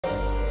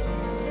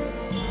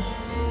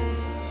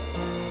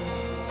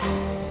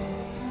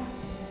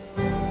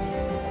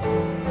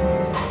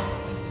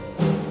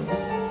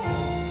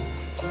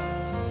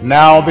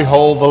now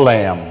behold the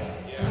Lamb,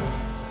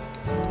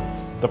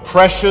 the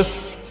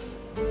precious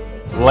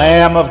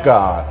Lamb of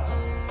God,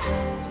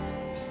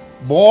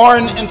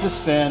 born into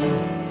sin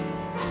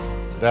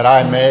that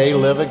I may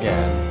live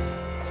again.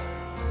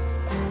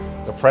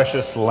 The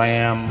precious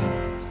Lamb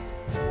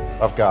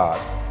of God.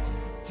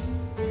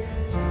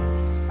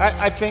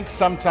 I think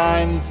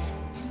sometimes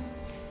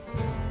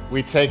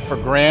we take for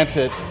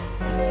granted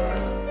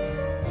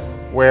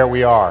where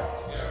we are.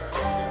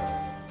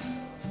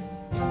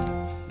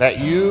 That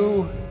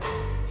you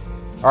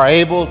are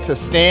able to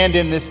stand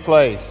in this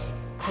place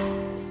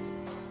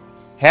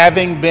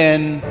having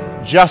been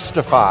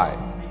justified,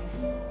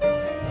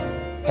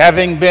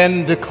 having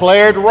been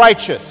declared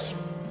righteous,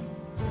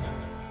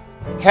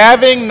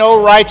 having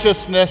no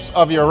righteousness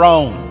of your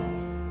own.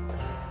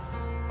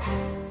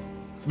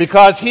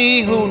 Because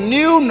he who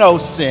knew no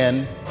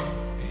sin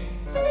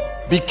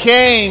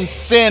became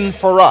sin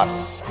for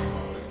us,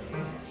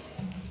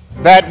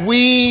 that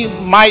we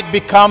might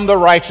become the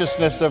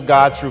righteousness of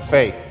God through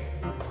faith.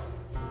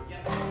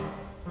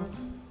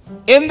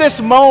 In this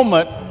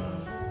moment,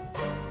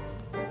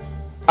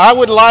 I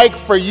would like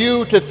for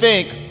you to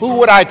think, who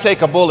would I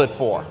take a bullet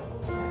for?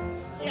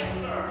 Yes,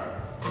 sir.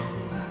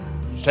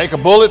 Take a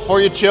bullet for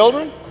your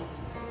children?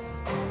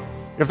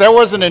 If there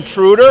was an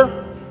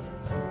intruder,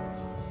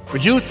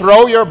 would you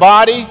throw your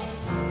body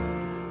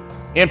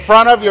in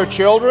front of your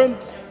children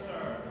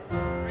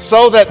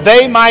so that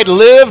they might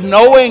live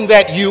knowing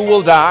that you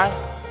will die?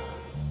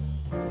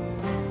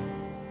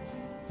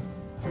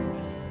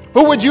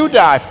 Who would you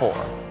die for?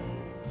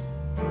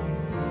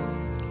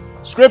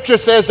 Scripture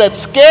says that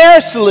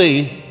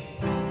scarcely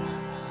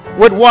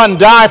would one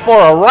die for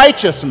a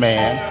righteous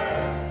man,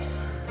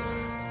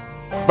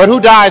 but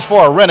who dies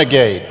for a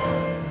renegade?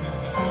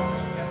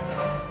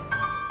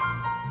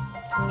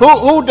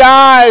 Who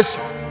dies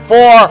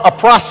for a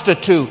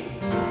prostitute?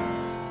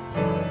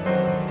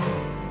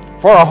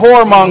 For a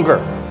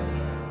whoremonger?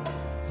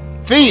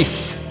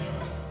 Thief?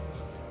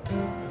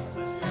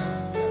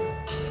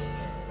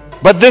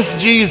 But this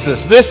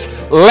Jesus, this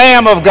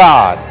Lamb of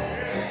God,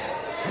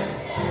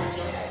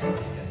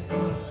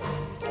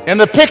 in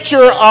the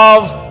picture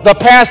of the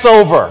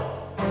Passover,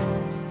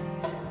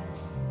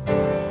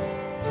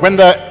 when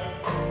the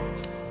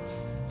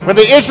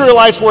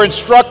Israelites were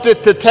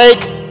instructed to take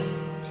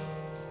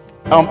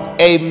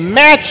a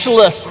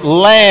matchless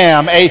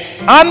lamb, a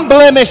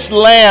unblemished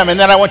lamb, and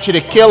then I want you to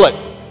kill it.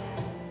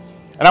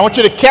 And I want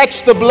you to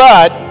catch the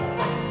blood,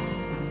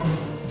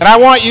 and I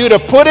want you to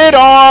put it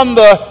on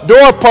the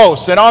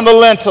doorposts and on the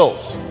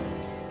lintels,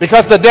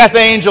 because the death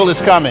angel is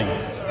coming.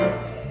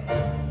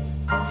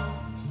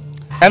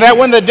 And that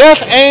when the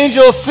death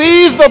angel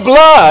sees the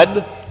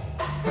blood,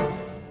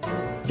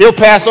 he'll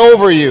pass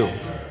over you.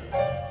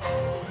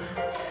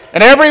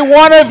 And every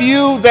one of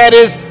you that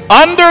is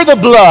under the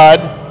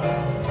blood,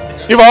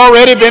 you've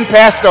already been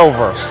passed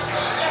over.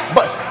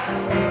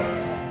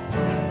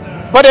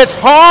 But it's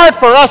hard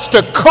for us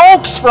to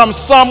coax from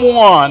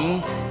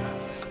someone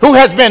who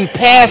has been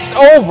passed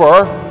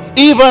over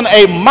even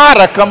a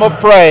modicum of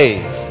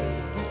praise.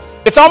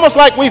 It's almost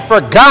like we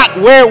forgot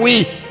where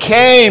we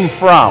came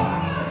from.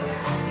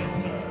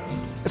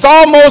 It's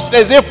almost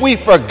as if we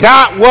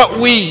forgot what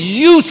we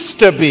used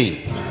to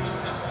be.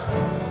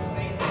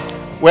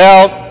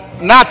 Well,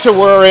 not to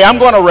worry, I'm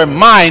going to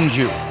remind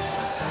you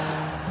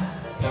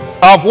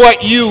of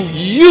what you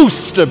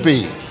used to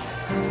be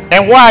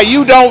and why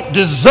you don't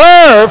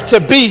deserve to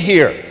be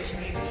here.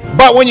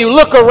 But when you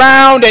look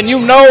around and you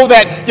know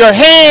that your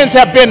hands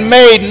have been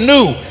made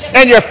new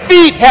and your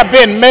feet have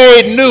been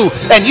made new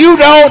and you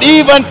don't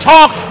even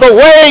talk the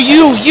way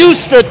you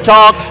used to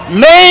talk,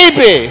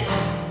 maybe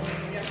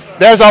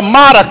there's a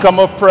modicum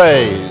of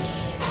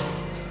praise.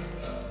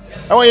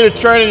 I want you to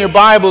turn in your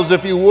Bibles,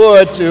 if you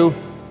would, to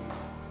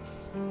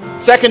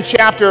second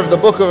chapter of the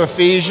book of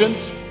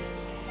Ephesians.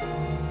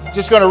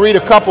 Just going to read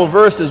a couple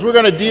verses. We're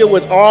going to deal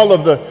with all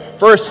of the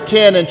verse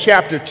 10 in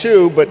chapter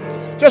 2, but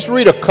just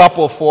read a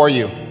couple for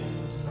you.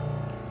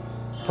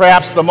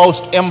 Perhaps the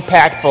most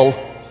impactful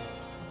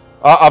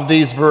of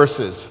these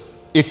verses.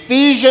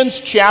 Ephesians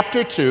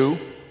chapter 2,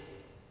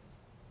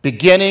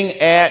 beginning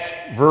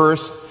at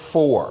verse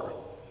 4.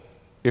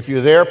 If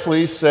you're there,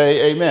 please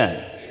say amen.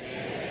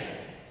 Amen.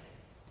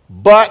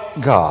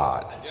 But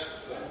God,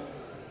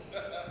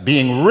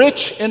 being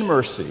rich in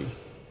mercy,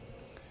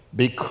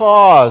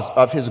 because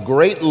of his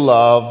great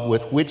love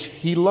with which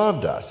he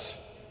loved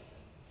us,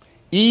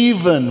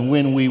 even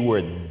when we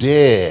were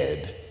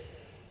dead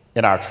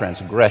in our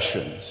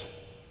transgressions,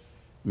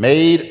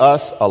 made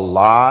us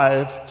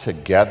alive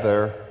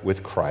together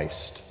with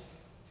Christ.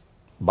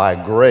 By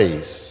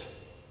grace,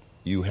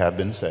 you have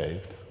been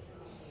saved.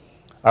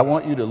 I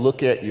want you to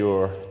look at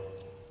your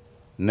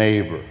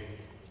neighbor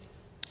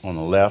on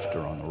the left or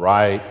on the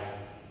right,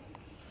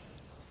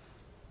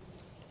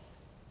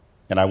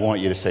 and I want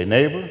you to say,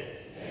 neighbor,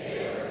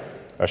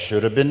 I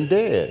should have been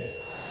dead,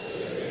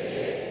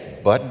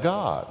 but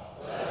God.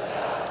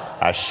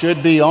 I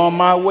should be on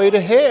my way to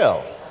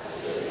hell,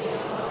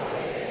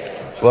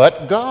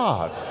 but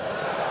God.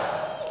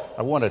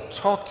 I want to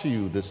talk to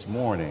you this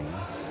morning.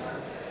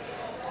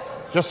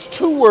 Just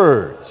two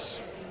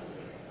words.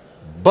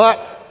 But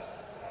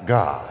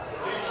God.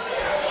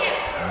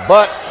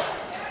 But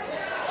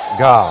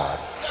God.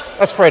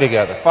 Let's pray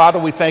together. Father,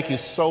 we thank you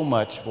so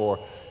much for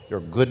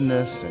your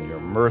goodness and your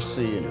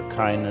mercy and your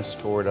kindness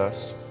toward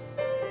us.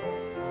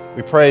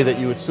 We pray that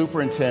you would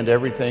superintend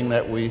everything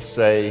that we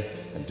say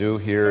and do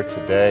here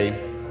today.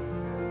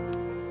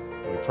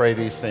 We pray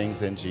these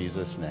things in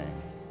Jesus'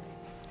 name.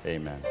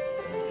 Amen.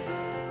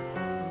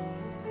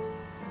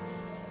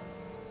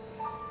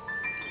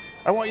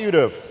 I want you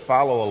to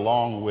follow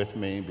along with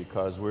me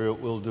because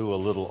we'll do a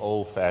little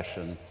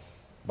old-fashioned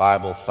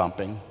Bible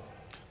thumping,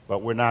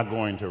 but we're not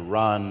going to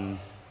run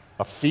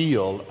a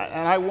field.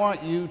 And I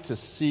want you to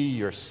see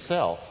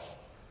yourself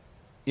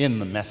in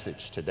the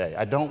message today.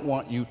 I don't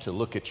want you to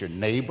look at your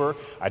neighbor.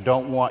 I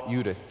don't want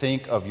you to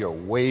think of your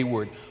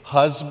wayward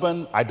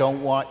husband. I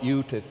don't want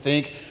you to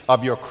think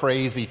of your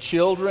crazy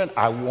children.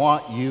 I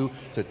want you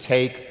to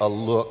take a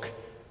look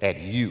at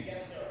you.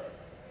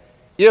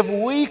 If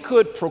we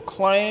could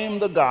proclaim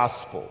the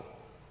gospel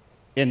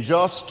in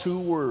just two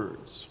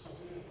words,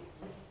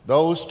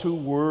 those two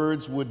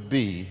words would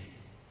be,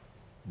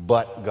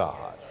 but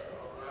God.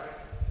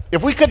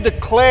 If we could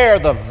declare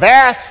the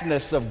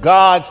vastness of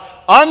God's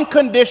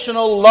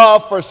unconditional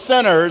love for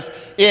sinners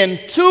in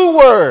two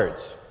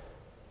words,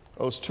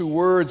 those two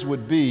words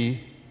would be,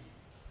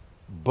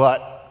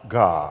 but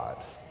God.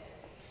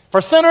 For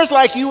sinners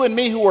like you and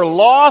me who are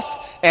lost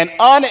and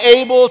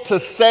unable to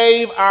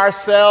save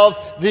ourselves,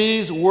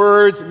 these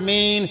words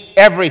mean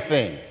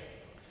everything.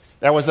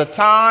 There was a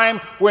time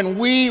when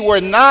we were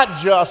not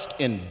just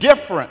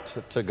indifferent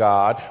to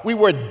God, we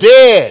were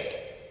dead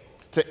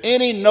to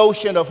any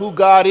notion of who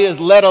God is,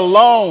 let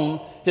alone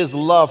his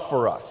love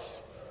for us.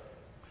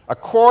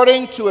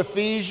 According to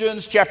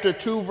Ephesians chapter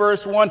 2,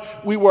 verse 1,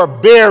 we were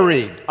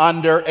buried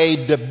under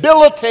a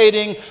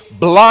debilitating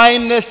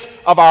blindness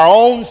of our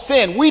own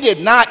sin. We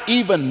did not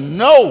even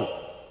know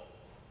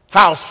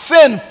how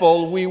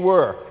sinful we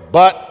were,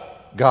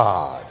 but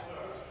God.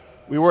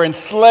 We were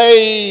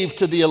enslaved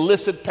to the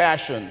illicit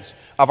passions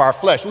of our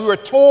flesh. We were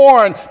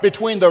torn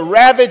between the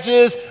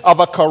ravages of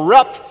a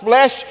corrupt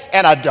flesh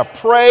and a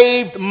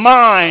depraved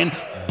mind,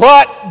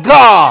 but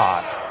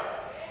God.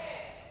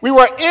 We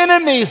were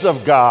enemies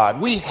of God.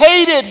 We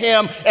hated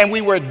him, and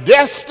we were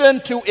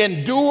destined to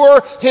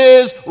endure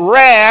his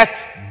wrath,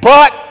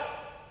 but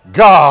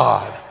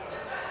God.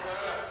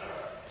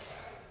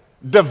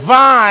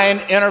 Divine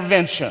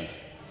intervention.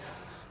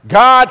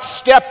 God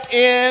stepped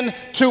in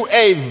to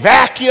a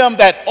vacuum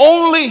that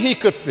only he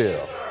could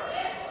fill.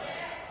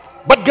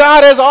 But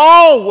God has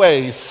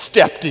always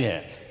stepped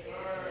in.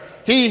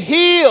 He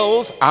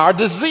heals our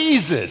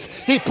diseases.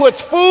 He puts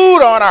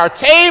food on our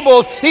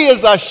tables. He is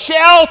the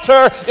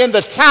shelter in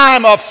the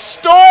time of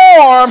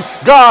storm.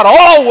 God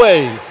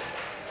always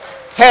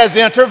has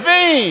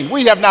intervened.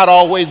 We have not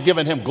always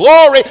given him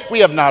glory. We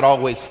have not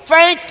always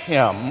thanked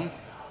him,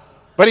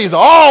 but he's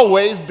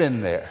always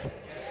been there.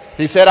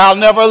 He said, I'll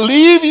never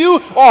leave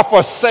you or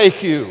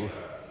forsake you.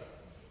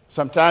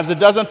 Sometimes it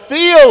doesn't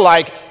feel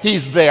like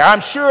he's there. I'm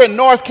sure in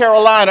North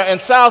Carolina and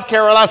South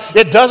Carolina,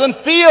 it doesn't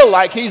feel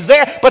like he's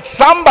there, but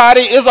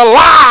somebody is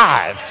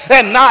alive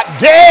and not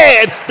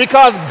dead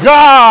because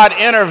God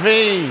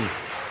intervened.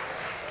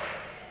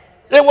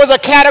 It was a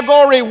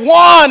category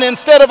 1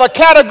 instead of a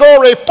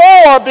category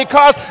 4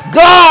 because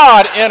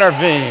God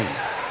intervened.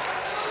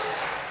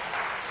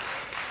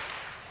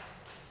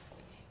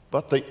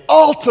 But the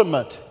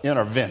ultimate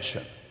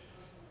intervention,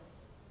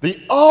 the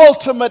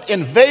ultimate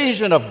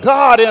invasion of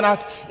God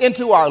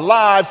into our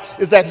lives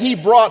is that he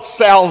brought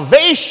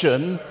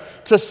salvation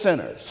to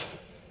sinners.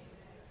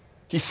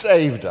 He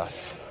saved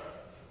us.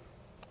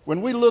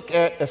 When we look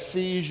at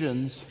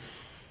Ephesians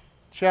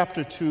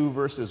chapter 2,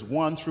 verses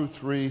 1 through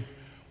 3,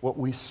 what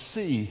we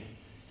see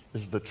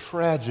is the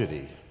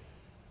tragedy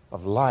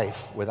of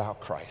life without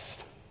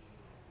Christ.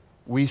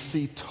 We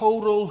see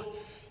total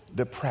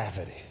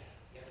depravity.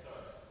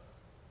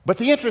 But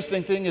the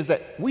interesting thing is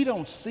that we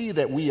don't see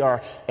that we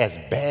are as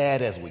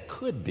bad as we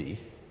could be,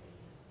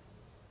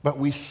 but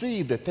we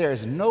see that there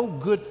is no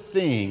good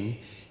thing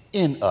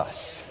in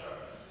us.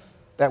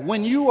 That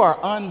when you are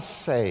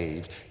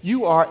unsaved,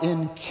 you are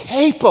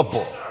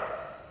incapable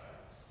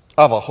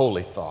of a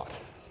holy thought.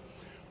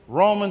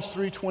 Romans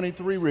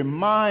 3:23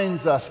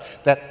 reminds us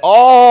that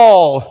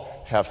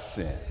all have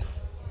sinned.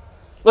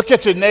 Look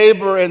at your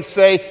neighbor and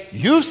say,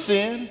 you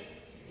sin,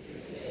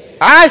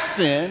 I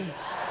sin.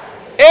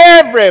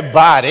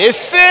 Everybody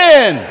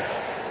sinned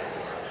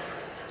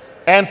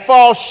and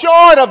fall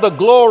short of the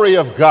glory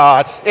of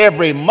God.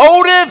 Every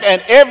motive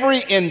and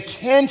every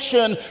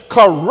intention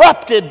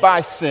corrupted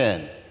by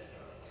sin.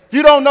 If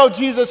you don't know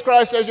Jesus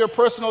Christ as your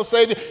personal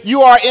Savior,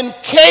 you are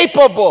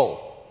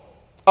incapable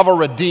of a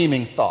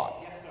redeeming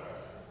thought.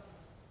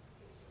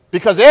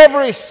 Because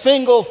every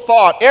single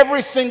thought,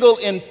 every single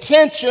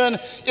intention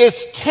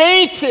is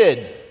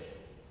tainted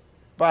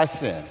by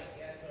sin.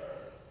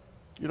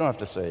 You don't have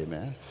to say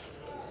amen.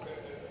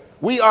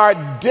 We are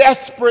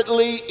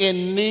desperately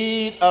in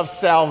need of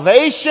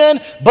salvation,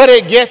 but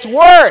it gets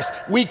worse.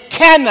 We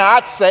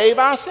cannot save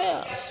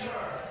ourselves.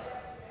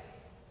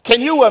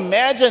 Can you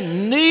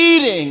imagine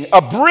needing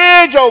a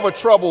bridge over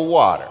troubled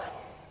water?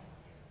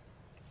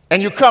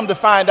 And you come to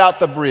find out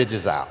the bridge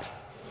is out.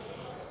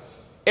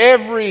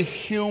 Every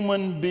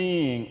human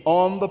being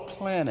on the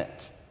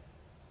planet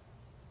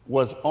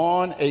was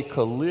on a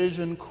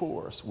collision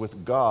course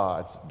with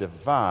God's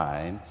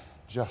divine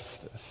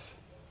justice.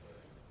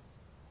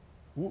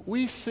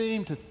 We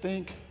seem to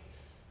think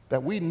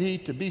that we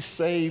need to be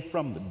saved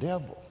from the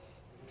devil.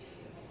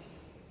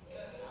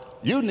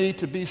 You need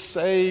to be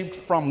saved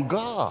from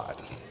God.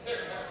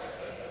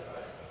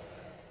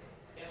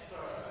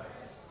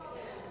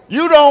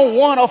 You don't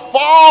want to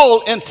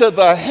fall into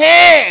the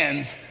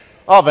hands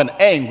of an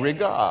angry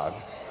God.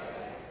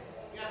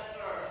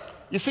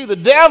 You see, the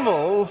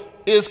devil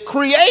is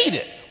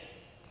created.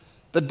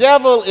 The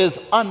devil is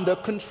under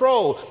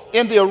control.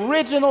 In the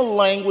original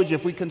language,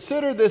 if we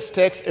consider this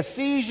text,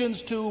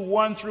 Ephesians 2,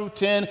 1 through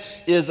 10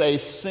 is a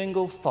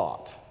single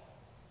thought.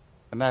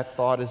 And that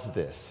thought is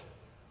this: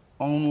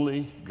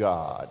 only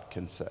God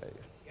can save.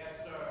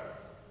 Yes, sir.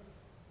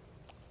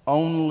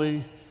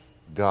 Only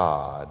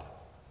God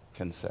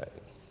can save.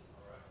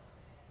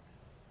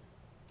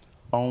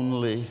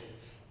 Only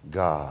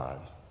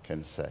God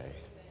can save.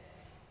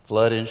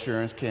 Flood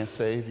insurance can't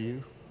save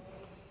you.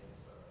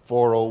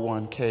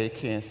 401k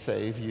can't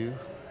save you.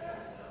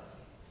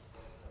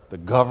 The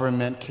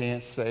government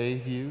can't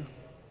save you.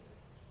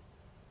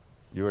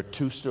 Your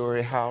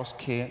two-story house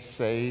can't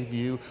save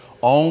you.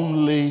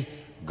 Only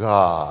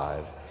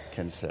God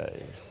can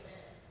save.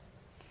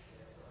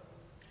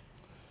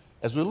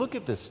 As we look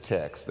at this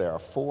text, there are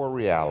four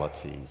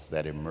realities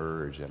that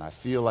emerge, and I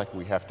feel like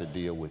we have to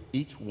deal with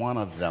each one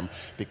of them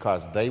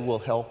because they will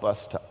help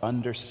us to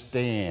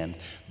understand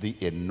the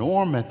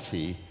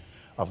enormity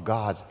of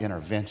God's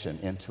intervention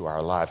into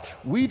our lives.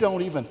 We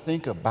don't even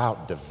think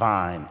about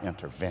divine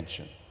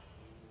intervention.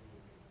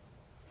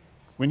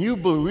 When you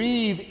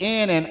breathe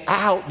in and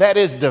out, that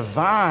is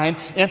divine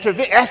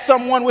intervention. As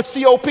someone with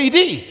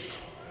COPD,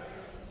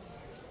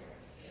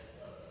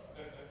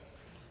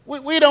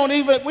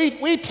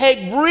 we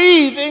take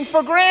breathing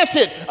for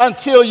granted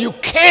until you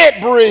can't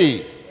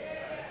breathe.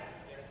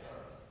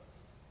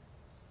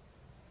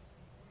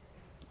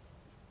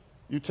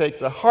 You take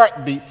the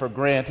heartbeat for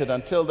granted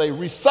until they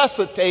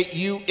resuscitate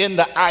you in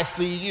the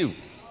ICU.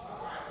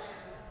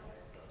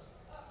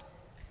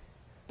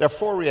 There are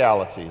four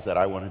realities that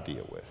I want to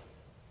deal with.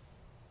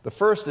 The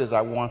first is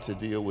I want to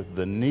deal with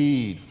the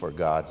need for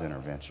God's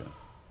intervention.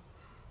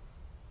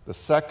 The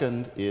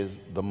second is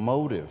the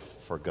motive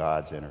for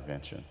God's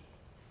intervention.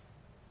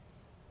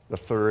 The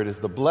third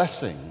is the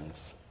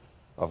blessings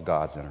of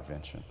God's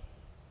intervention.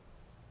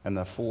 And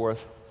the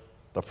fourth,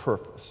 the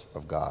purpose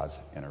of God's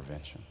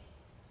intervention.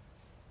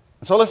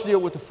 So let's deal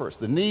with the first,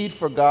 the need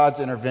for God's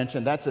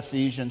intervention. That's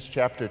Ephesians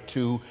chapter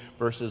 2,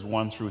 verses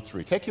 1 through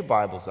 3. Take your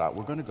Bibles out.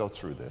 We're going to go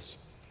through this.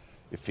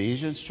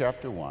 Ephesians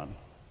chapter 2,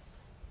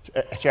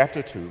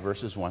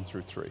 verses 1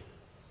 through 3. It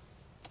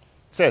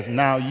says,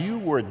 "Now you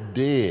were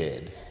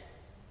dead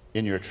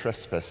in your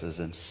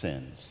trespasses and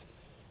sins,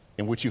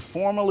 in which you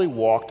formerly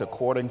walked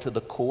according to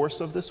the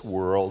course of this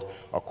world,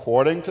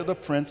 according to the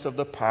prince of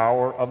the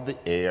power of the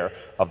air,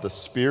 of the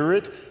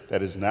spirit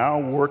that is now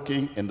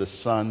working in the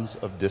sons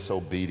of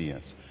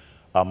disobedience.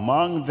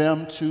 Among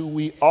them too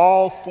we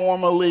all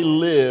formerly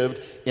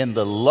lived in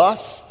the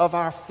lusts of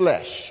our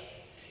flesh,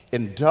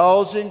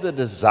 indulging the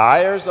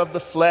desires of the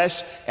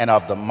flesh and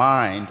of the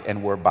mind,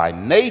 and were by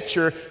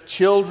nature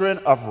children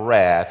of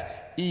wrath,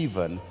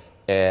 even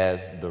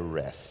as the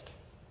rest."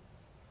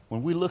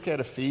 When we look at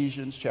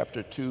Ephesians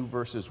chapter 2,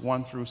 verses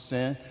 1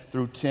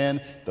 through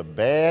 10, the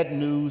bad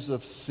news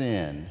of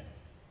sin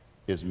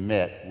is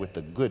met with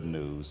the good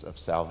news of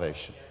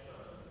salvation.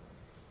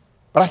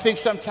 But I think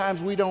sometimes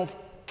we don't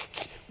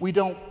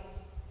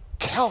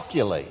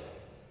calculate,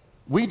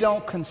 we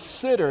don't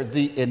consider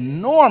the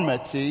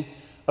enormity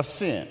of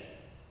sin.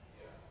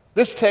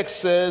 This text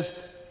says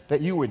that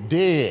you were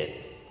dead.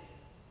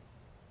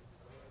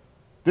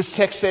 This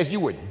text says you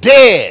were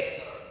dead.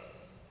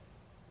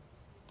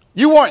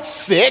 You weren't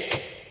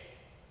sick.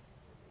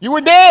 You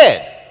were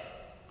dead.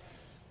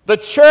 The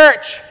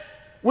church,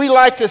 we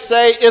like to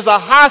say, is a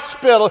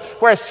hospital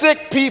where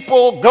sick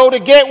people go to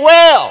get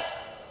well.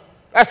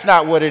 That's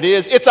not what it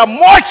is. It's a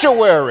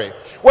mortuary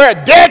where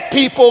dead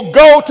people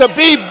go to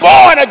be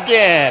born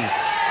again.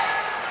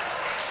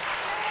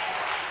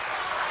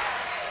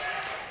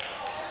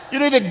 You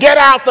need to get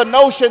out the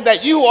notion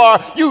that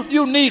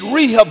you need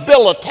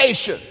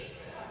rehabilitation.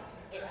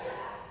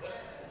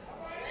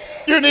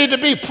 You need to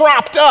be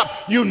propped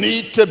up. You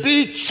need to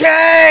be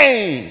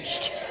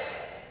changed.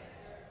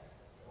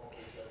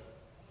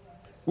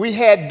 We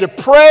had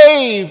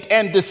depraved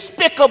and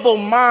despicable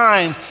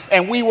minds,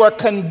 and we were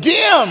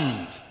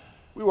condemned.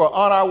 We were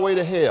on our way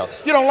to hell.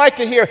 You don't like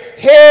to hear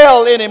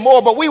hell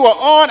anymore, but we were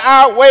on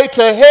our way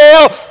to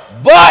hell,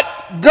 but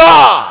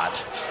God.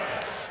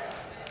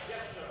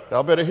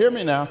 Y'all better hear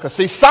me now, because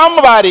see,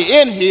 somebody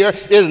in here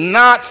is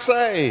not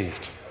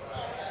saved.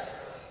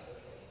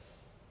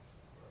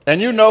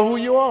 And you know who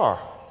you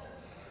are.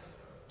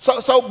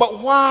 But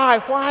why?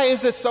 Why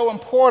is it so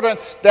important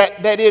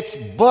that it's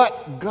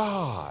but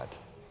God?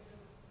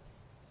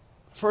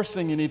 First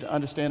thing you need to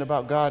understand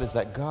about God is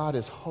that God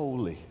is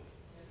holy.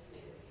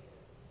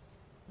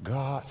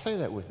 God, say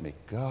that with me.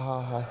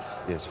 God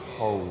is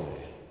holy.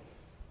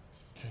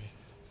 Okay.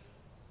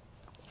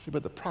 See,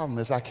 but the problem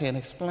is I can't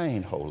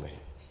explain holy.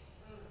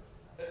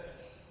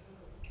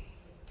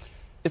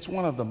 It's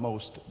one of the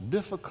most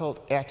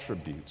difficult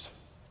attributes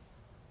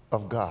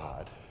of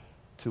God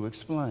to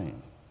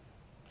explain.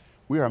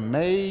 We are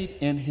made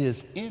in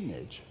his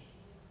image,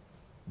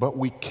 but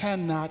we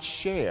cannot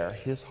share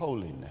his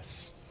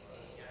holiness.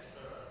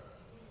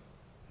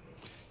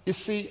 You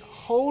see,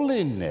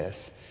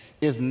 holiness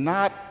is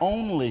not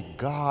only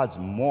God's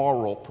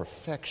moral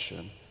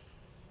perfection,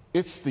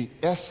 it's the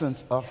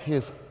essence of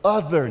his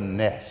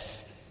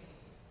otherness.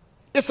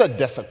 It's a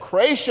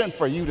desecration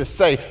for you to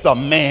say the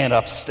man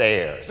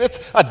upstairs. It's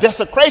a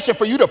desecration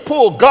for you to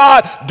pull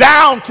God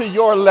down to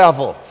your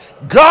level.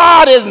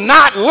 God is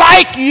not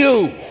like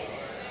you.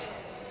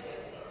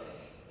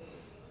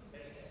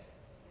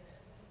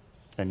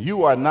 And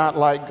you are not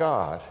like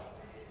God.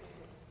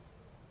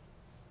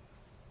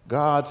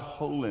 God's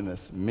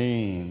holiness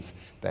means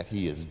that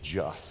he is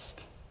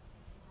just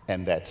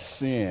and that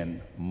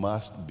sin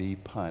must be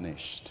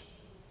punished.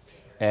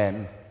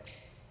 And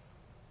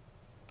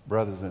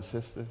brothers and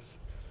sisters,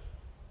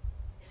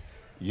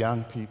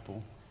 young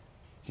people,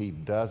 he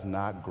does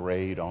not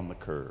grade on the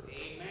curve.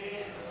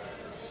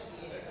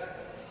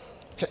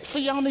 Okay,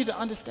 see, y'all need to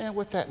understand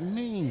what that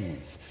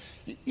means.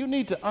 You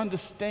need to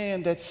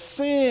understand that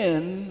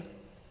sin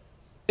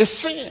is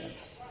sin.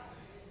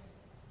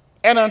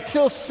 And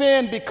until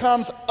sin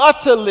becomes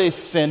utterly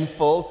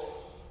sinful,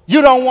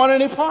 you don't want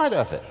any part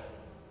of it.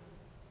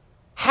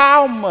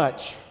 How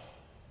much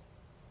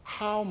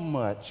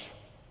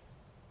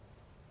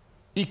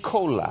E.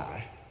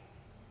 coli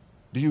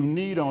do you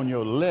need on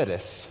your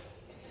lettuce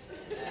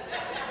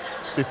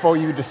before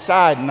you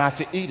decide not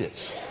to eat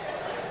it?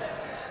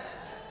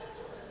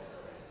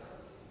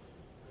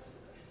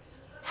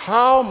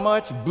 How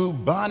much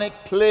bubonic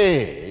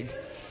plague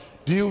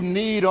do you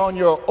need on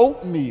your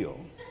oatmeal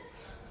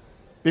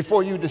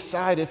before you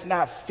decide it's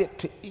not fit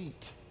to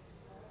eat?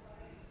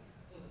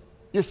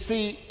 You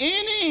see,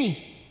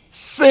 any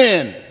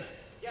sin,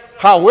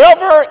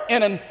 however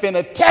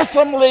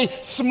infinitesimally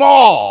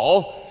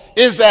small,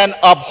 is an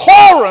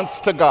abhorrence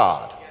to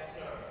God.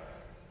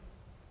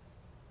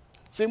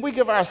 See, we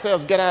give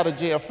ourselves get out of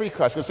jail free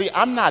cards. Because see,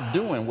 I'm not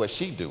doing what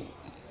she doing.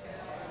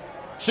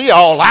 She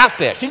all out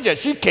there.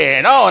 She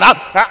carrying on.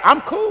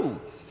 I'm cool.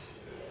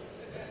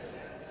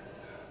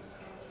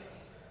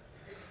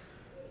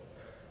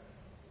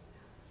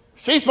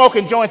 She's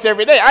smoking joints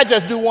every day. I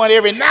just do one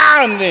every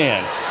now and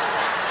then.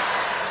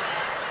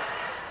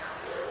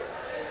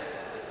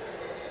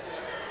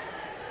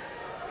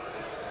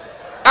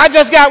 I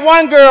just got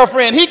one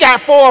girlfriend. He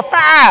got 4 or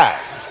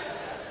 5.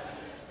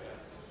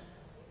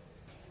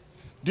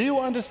 Do you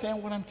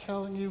understand what I'm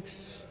telling you?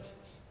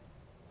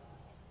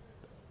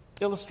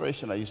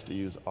 Illustration I used to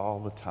use all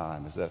the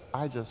time is that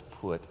I just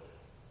put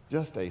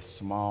just a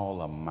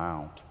small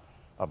amount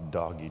of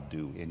doggy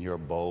doo in your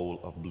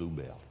bowl of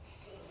Bluebell.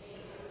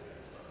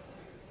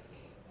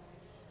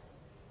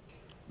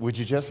 Would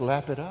you just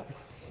lap it up?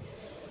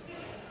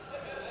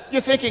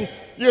 You're thinking,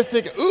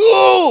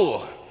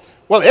 ooh.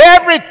 Well,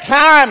 every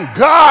time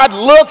God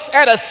looks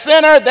at a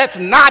sinner that's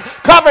not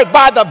covered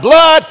by the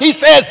blood, he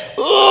says,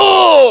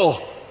 ooh.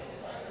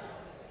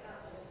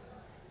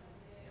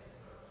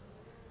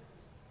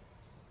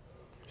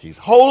 He's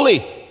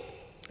holy.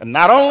 And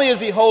not only is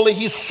he holy,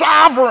 he's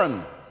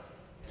sovereign.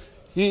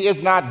 He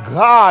is not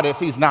God if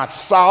he's not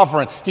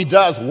sovereign. He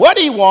does what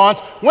he wants,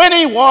 when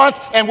he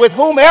wants, and with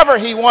whomever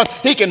he wants.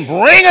 He can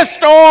bring a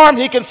storm,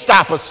 he can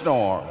stop a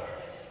storm.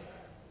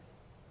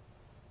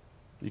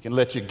 He can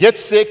let you get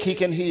sick, he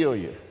can heal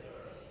you.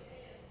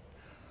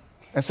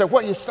 And so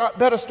what you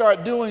better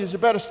start doing is you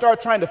better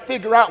start trying to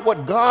figure out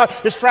what God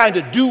is trying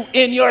to do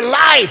in your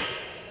life.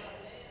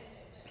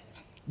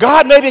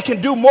 God maybe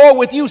can do more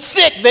with you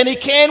sick than he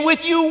can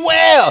with you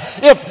well.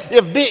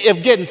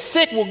 If getting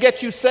sick will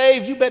get you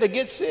saved, you better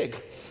get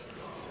sick.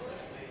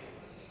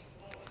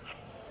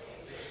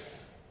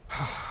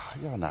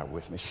 Y'all not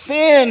with me.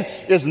 Sin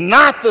is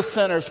not the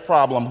sinner's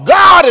problem.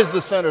 God is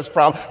the sinner's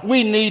problem.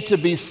 We need to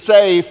be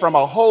saved from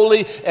a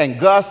holy and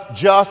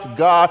just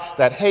God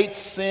that hates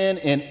sin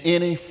in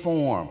any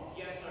form.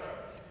 Yes, sir.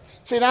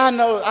 See,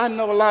 now I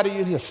know a lot of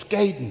you here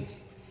skating.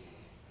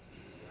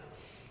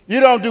 You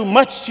don't do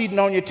much cheating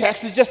on your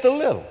taxes, just a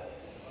little.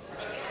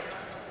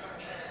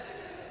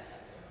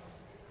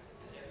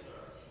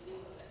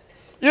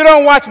 You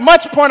don't watch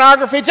much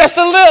pornography, just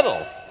a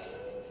little.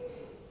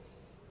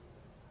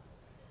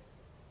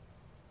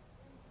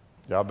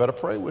 Y'all better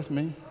pray with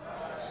me.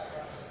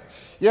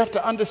 You have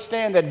to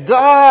understand that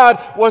God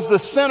was the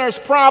sinner's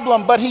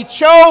problem, but he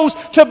chose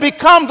to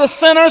become the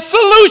sinner's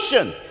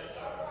solution.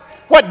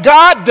 What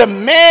God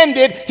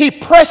demanded, he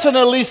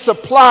personally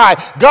supplied.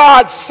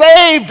 God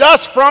saved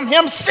us from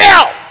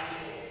himself.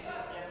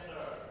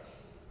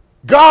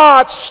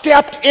 God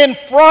stepped in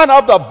front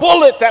of the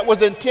bullet that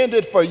was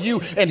intended for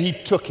you, and he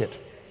took it.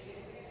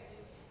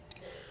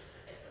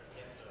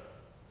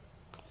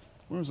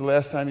 When was the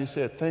last time you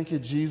said, "Thank you,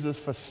 Jesus,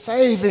 for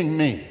saving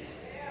me"?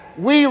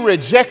 We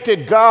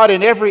rejected God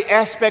in every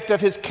aspect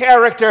of his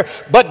character,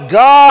 but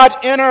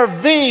God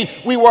intervened.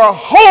 We were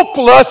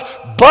hopeless,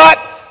 but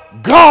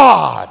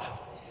God.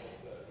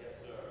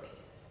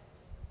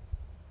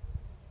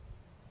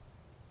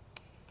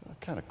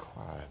 Kind of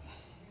quiet.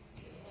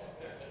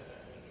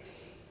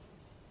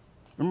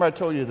 Remember I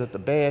told you that the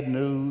bad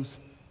news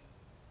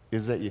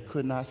is that you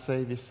could not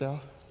save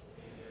yourself?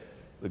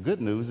 The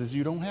good news is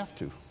you don't have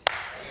to.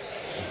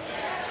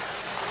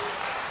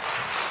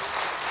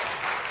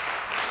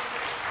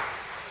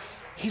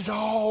 He's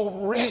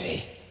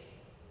already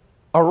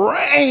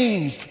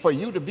arranged for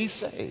you to be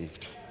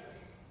saved.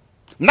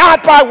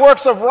 Not by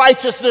works of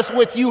righteousness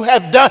which you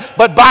have done,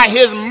 but by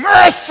his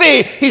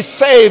mercy he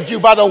saved you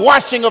by the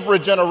washing of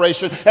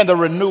regeneration and the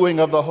renewing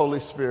of the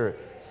Holy Spirit.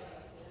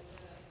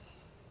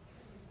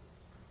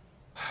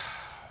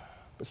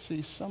 But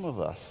see, some of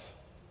us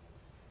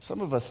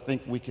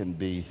think we can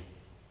be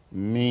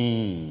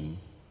mean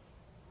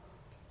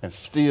and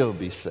still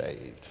be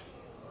saved.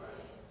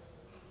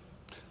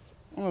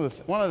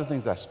 One of the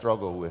things I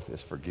struggle with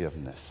is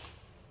forgiveness.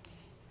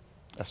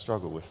 I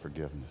struggle with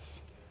forgiveness.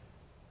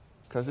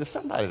 Because if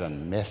somebody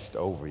done messed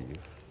over you,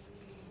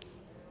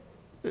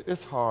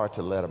 it's hard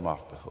to let them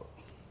off the hook.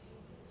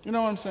 You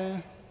know what I'm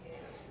saying?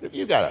 If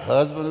you got a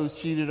husband who's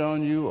cheated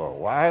on you, or a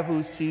wife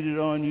who's cheated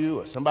on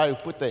you, or somebody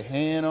who put their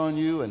hand on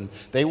you and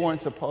they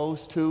weren't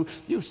supposed to,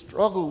 you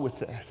struggle with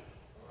that.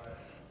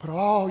 But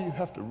all you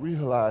have to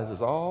realize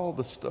is all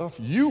the stuff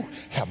you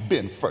have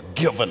been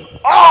forgiven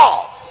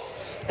of.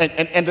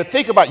 And to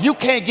think about, you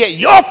can't get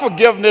your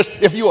forgiveness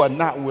if you are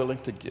not willing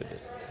to give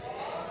it.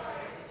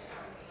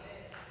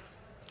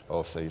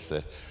 Oh, so you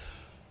said,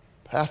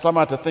 "Pastor, I'm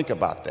about to think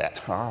about that."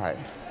 All right.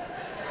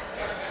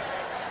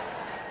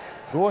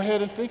 Go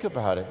ahead and think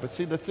about it. But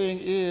see, the thing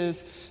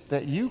is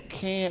that you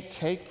can't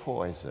take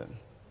poison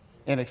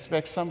and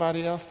expect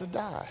somebody else to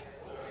die.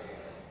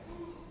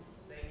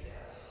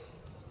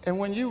 And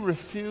when you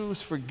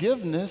refuse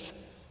forgiveness,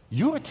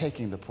 you are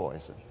taking the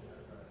poison.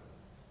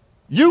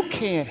 You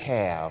can't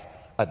have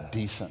a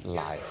decent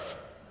life.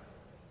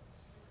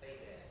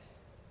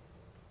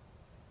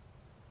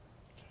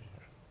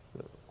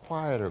 It's a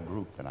quieter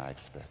group than I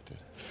expected.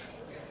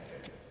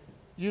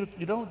 You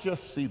don't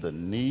just see the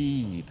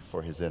need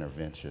for his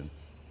intervention.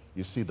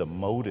 You see the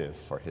motive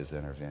for his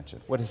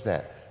intervention. What is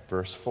that?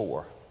 Verse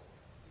 4.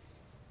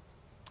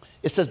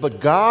 It says, "But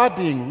God,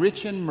 being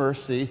rich in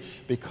mercy,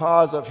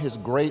 because of his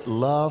great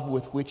love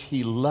with which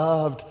he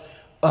loved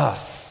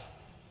us,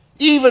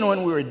 even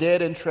when we were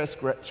dead in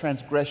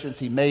transgressions,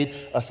 he made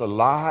us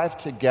alive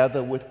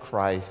together with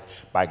Christ.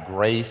 By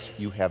grace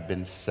you have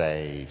been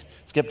saved."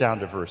 Skip down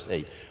to verse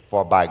 8.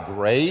 "For by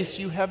grace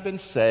you have been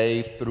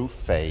saved through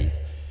faith,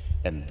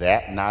 and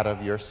that not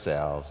of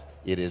yourselves.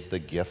 It is the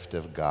gift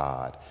of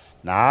God,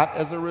 not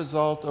as a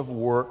result of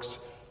works,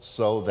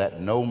 so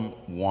that no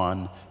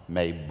one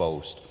may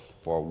boast.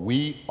 For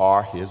we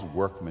are his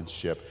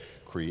workmanship,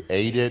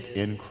 created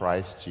in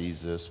Christ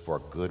Jesus for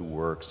good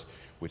works,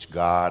 which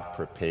God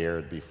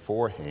prepared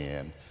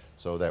beforehand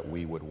so that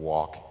we would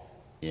walk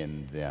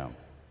in them."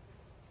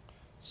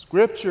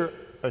 Scripture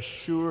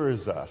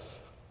assures us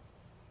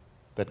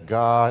that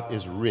God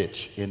is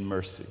rich in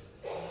mercy.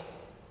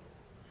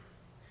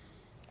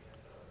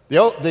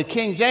 The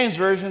King James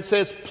Version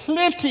says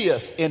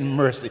plenteous in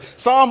mercy.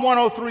 Psalm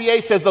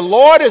 103:8 says, "The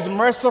Lord is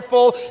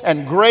merciful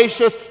and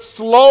gracious,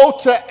 slow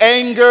to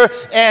anger,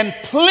 and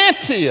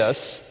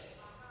plenteous."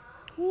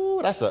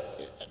 Ooh,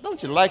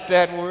 don't you like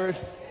that word?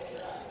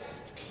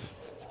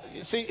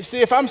 See,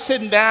 if I'm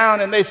sitting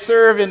down and they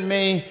serving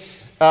me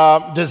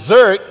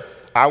dessert,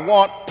 I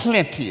want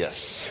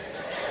plenteous.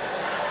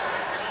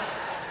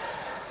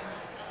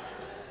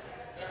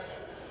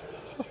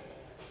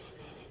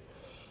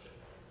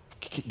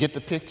 Get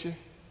the picture?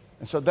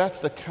 And so that's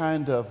the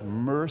kind of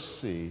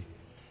mercy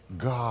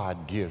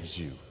God gives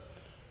you.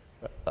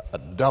 A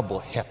double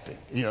helping.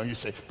 You know, you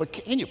say, "But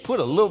can you put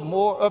a little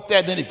more up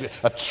there?" Then you put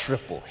a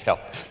triple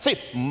help. See,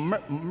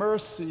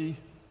 mercy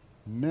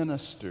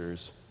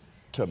ministers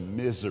to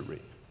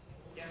misery.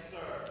 Yes, sir.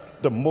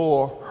 The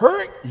more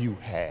hurt you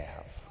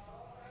have,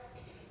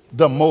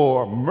 the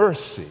more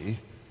mercy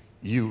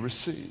you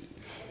receive.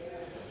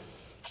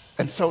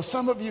 And so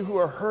some of you who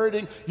are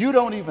hurting, you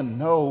don't even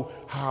know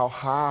how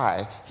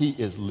high he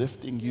is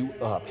lifting you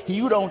up.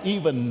 You don't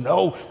even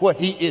know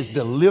what he is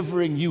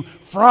delivering you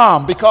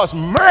from, because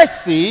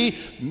mercy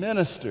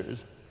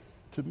ministers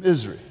to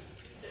misery.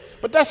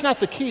 But that's not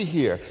the key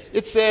here.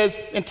 It says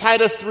in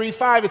Titus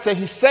 3:5, it says,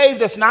 "He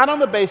saved us not on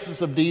the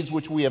basis of deeds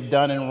which we have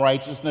done in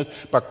righteousness,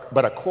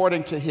 but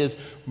according to his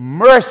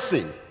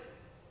mercy,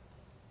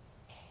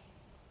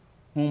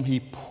 whom he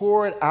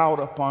poured out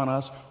upon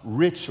us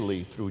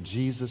richly through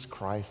Jesus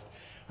Christ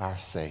our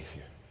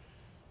Savior.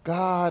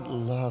 God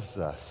loves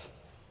us,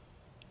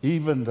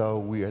 even though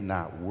we are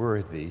not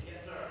worthy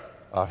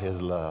of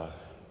his love.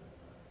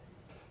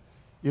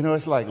 You know,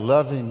 it's like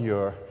loving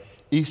your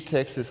East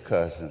Texas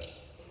cousin.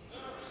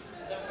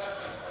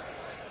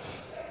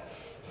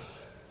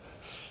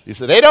 You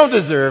say, they don't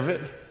deserve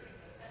it.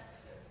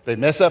 They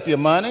mess up your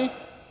money.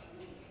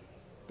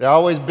 They're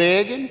always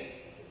begging.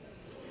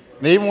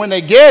 And even when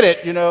they get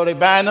it, you know, they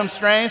buying them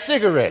strange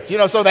cigarettes. You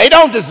know, so they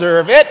don't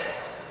deserve it.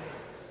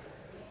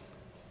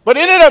 But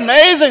isn't it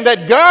amazing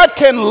that God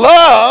can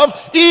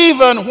love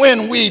even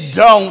when we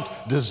don't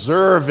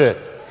deserve it?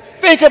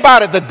 Think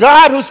about it. The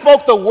God who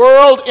spoke the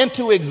world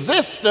into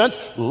existence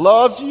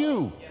loves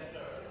you.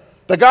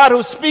 The God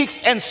who speaks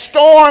and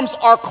storms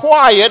are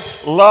quiet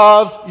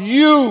loves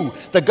you.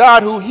 The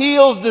God who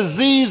heals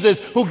diseases,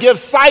 who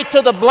gives sight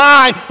to the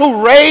blind,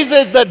 who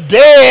raises the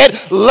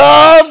dead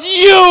loves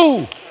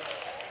you.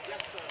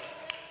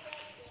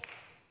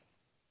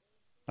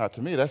 Now,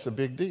 to me, that's a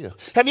big deal.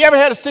 Have you ever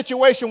had a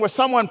situation where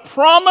someone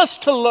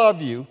promised to love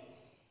you,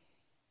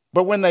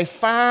 but when they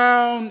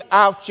found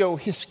out your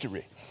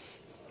history,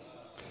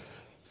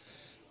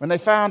 when they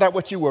found out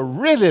what you were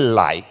really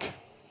like,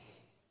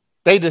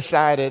 they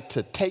decided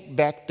to take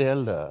back their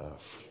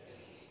love,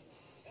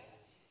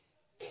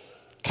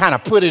 kind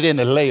of put it in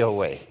the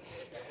layaway?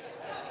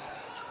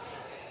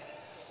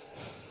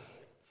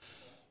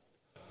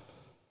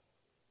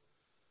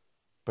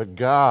 But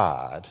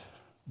God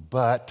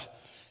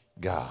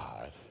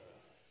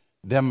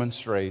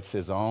demonstrates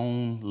his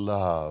own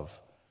love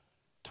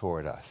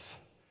toward us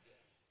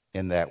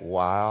in that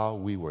while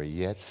we were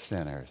yet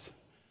sinners,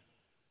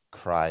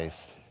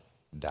 Christ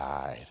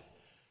died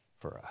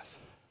for us.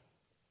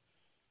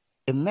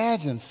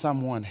 Imagine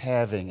someone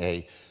having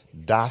a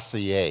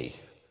dossier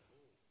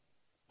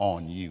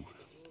on you.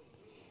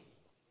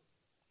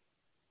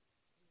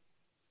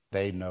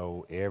 They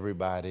know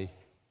everybody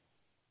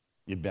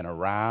you've been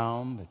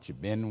around, that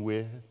you've been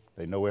with.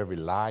 They know every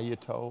lie you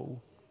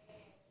told.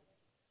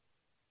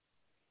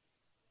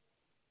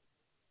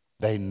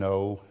 They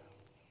know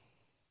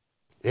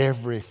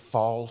every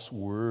false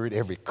word,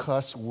 every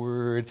cuss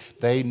word.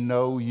 They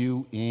know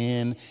you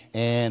in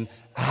and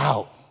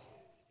out.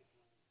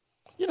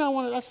 You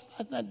know,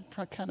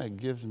 that kind of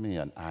gives me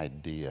an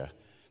idea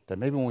that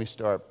maybe when we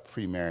start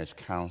pre-marriage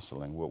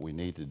counseling, what we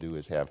need to do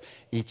is have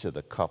each of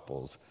the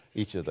couples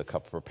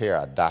prepare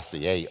a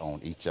dossier on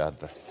each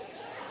other.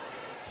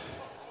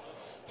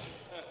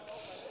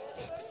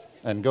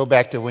 And go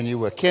back to when you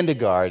were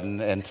kindergarten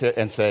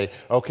and say,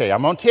 okay,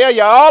 I'm going to tell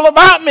you all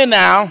about me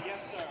now,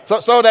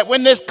 so that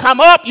when this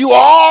come up, you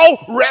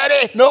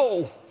already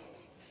know.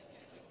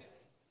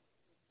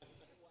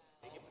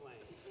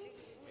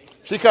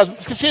 See,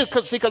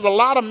 because a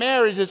lot of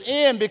marriages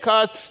end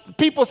because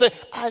people say,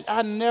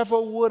 I never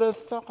would have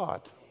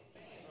thought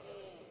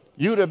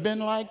you'd have been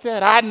like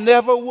that. I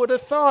never would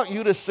have thought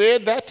you'd have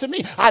said that to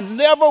me. I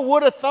never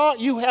would have thought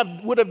you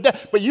would have done.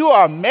 But you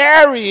are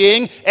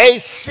marrying a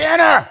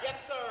sinner.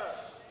 Yes, sir.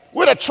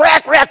 With a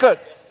track record,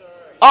 yes, sir,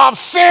 of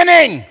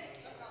sinning.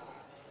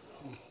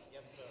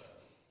 Yes, sir.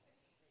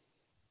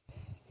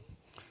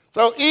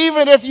 So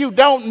even if you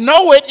don't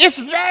know it,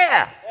 it's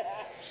there.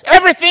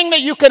 Everything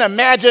that you can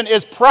imagine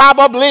is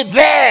probably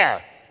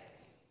there.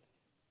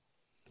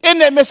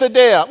 Isn't it, Miss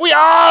Adele? We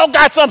all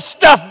got some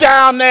stuff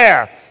down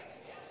there.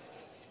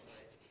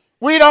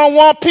 We don't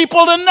want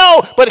people to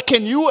know. But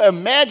can you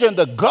imagine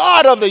the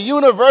God of the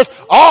universe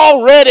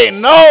already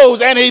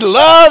knows and he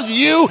loves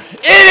you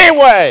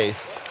anyway?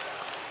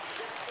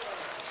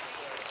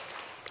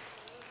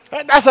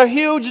 That's a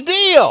huge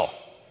deal.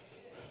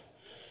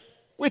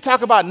 We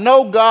talk about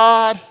know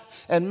God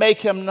and make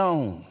him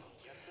known.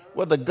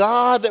 Well, the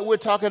God that we're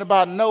talking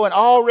about knowing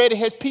already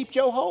has peeped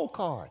your whole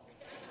card.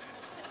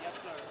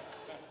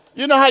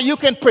 You know how you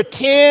can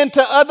pretend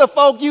to other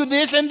folk you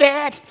this and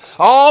that?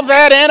 All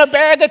that and a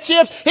bag of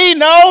chips. He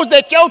knows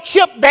that your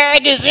chip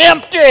bag is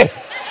empty.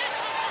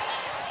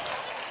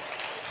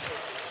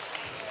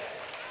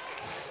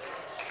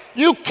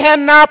 You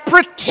cannot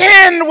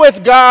pretend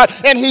with God,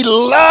 and he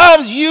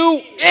loves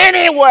you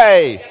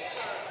anyway.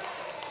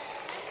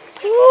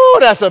 Ooh,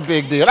 that's a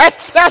big deal.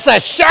 That's a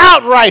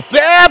shout right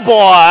there,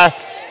 boy.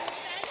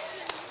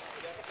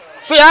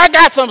 See, I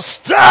got some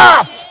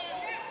stuff.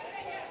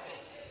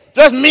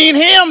 Just me and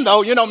him,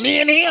 though. You know,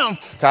 me and him.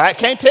 I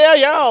can't tell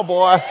y'all,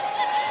 boy.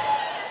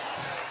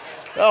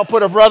 Y'all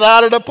put a brother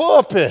out of the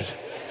pulpit.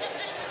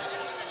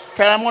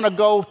 Okay, I'm going to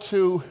go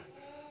to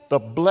the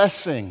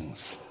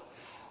blessings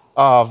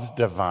of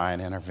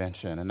divine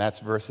intervention, and that's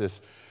verses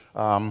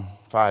 5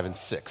 and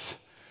 6.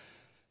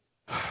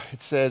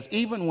 It says,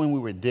 even when we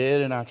were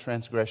dead in our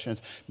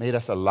transgressions, made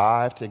us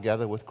alive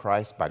together with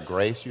Christ. By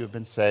grace you have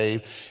been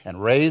saved,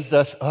 and raised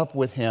us up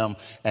with him,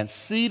 and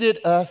seated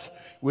us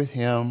with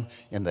him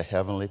in the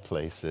heavenly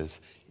places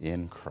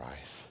in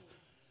Christ.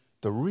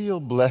 The real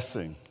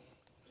blessing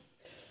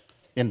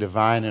in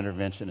divine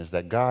intervention is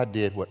that God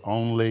did what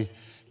only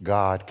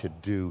God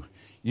could do.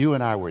 You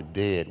and I were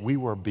dead. We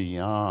were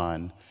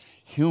beyond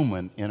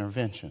human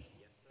intervention.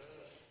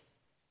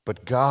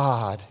 But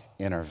God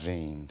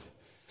intervened.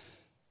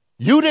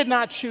 You did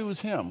not choose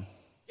him.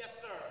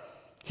 Yes, sir.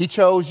 He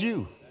chose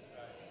you.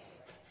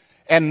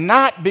 And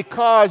not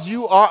because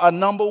you are a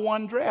number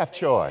one draft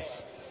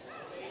choice.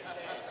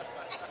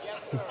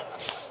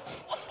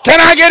 Can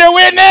I get a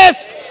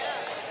witness?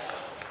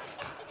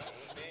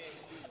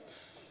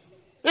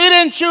 He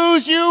didn't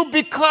choose you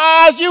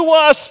because you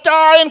were a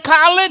star in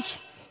college.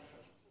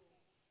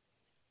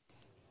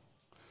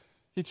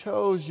 He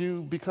chose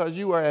you because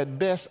you are at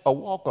best a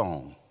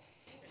walk-on.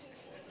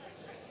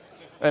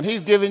 And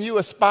he's giving you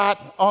a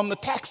spot on the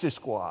taxi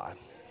squad.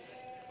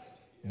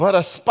 But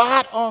a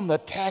spot on the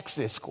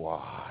taxi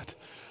squad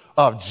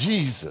of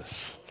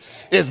Jesus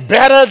is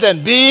better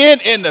than being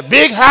in the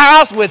big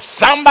house with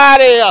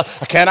somebody else.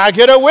 Can I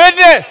get a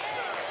witness?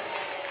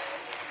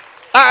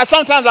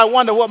 Sometimes I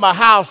wonder what my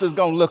house is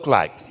going to look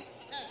like.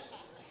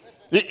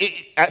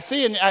 I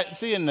see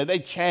that they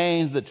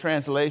changed, the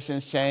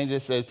translations changed.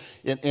 It says,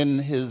 in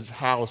his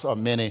house are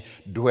many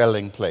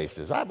dwelling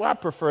places. I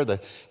prefer the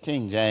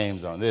King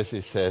James on this.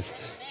 It says,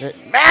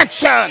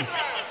 mansion.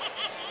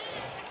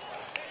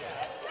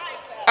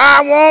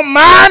 I want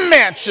my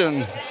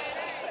mansion.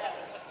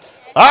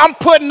 I'm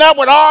putting up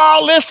with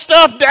all this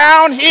stuff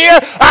down here.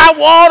 I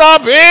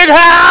want a big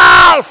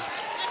house.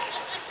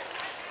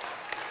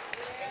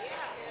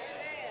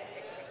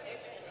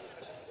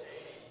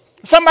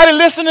 Somebody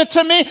listening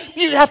to me,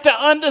 you have to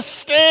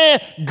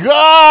understand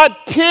God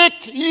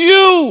picked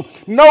you,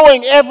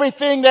 knowing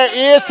everything there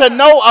is to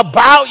know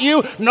about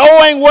you,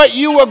 knowing what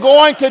you are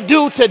going to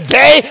do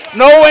today,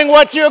 knowing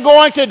what you're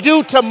going to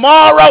do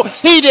tomorrow.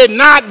 He did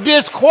not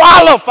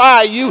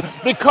disqualify you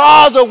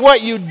because of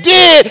what you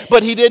did,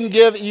 but he didn't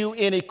give you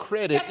any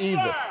credit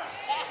either.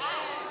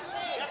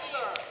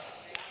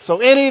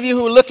 So any of you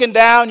who are looking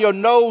down your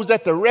nose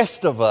at the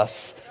rest of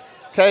us,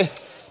 okay,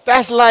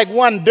 that's like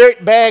one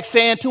dirt bag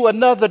saying to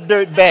another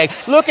dirt bag,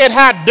 look at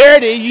how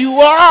dirty you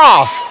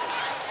are.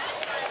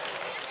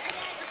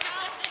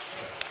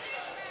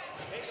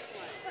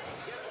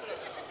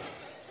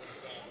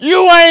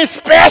 You ain't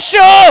special.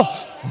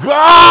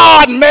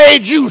 God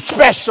made you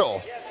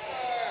special.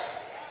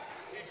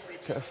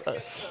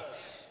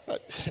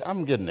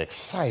 I'm getting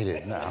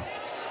excited now.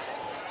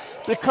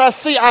 Because,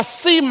 see, I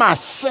see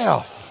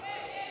myself.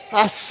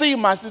 I see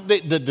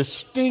the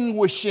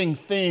distinguishing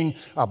thing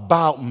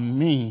about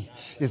me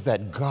is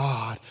that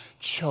God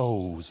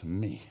chose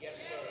me.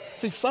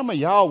 See, some of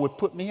y'all would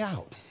put me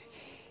out.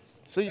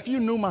 See, if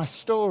you knew my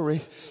story,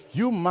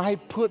 you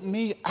might put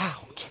me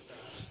out.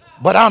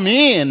 But I'm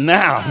in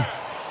now.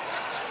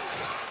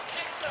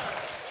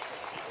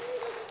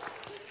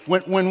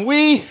 What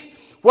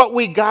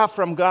we got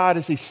from God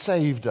is he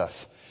saved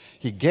us.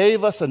 He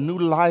gave us a new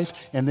life,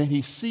 and then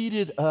he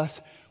seated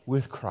us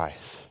with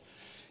Christ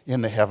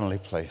in the heavenly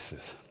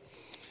places.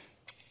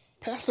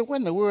 Pastor, what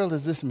in the world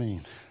does this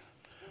mean?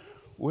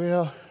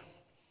 Well,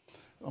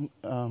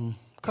 a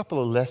couple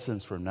of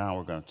lessons from now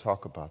we're going to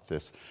talk about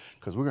this,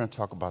 because we're going to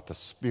talk about the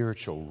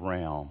spiritual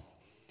realm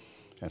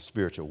and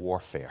spiritual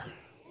warfare.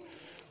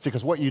 See,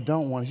 because what you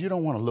don't want is you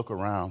don't want to look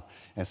around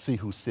and see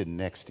who's sitting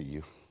next to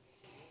you.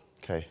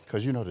 Okay,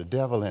 because you know the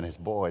devil and his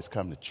boys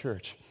come to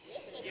church.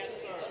 Yes,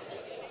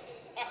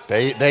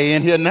 sir. They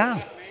in here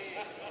now.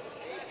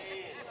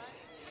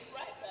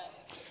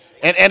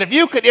 And if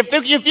you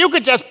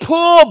could just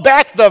pull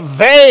back the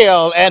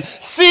veil and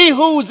see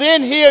who's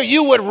in here,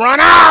 you would run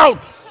out.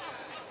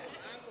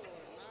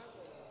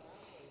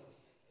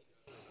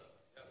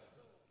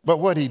 But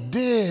what he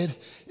did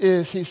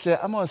is he said,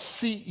 I'm going to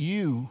seat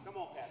you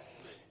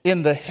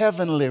in the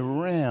heavenly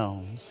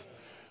realms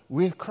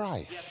with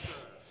Christ.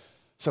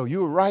 So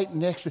you're right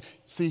next to,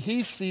 see,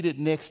 he's seated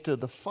next to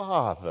the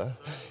Father,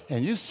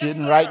 and you're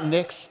sitting right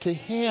next to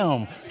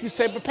him. You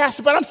say, but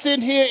Pastor, I'm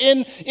sitting here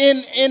in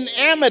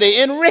Amity,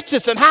 in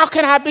Richardson. How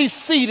can I be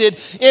seated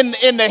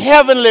in the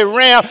heavenly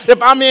realm if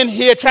I'm in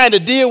here trying to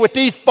deal with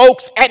these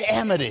folks at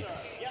Amity?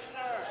 Yes, sir.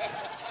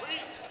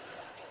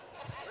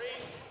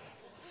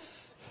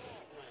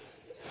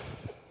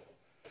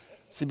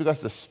 See,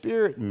 because the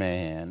spirit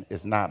man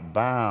is not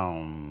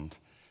bound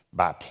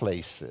by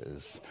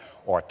places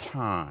or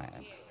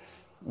time.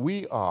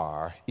 We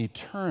are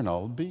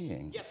eternal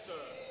beings. Yes, sir.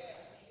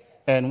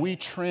 And we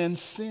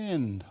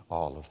transcend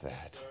all of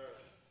that. Yes,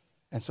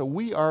 and so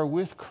we are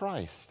with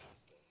Christ.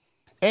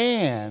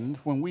 And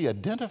when we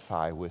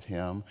identify with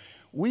him,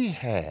 we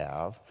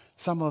have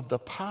some of the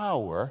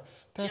power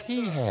that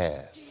he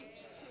has.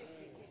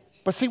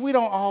 But see, we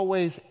don't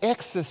always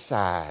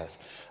exercise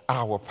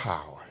our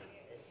power.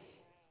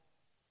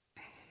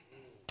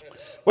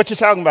 What you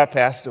talking about,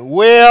 Pastor?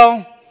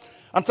 Well,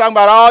 I'm talking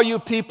about all you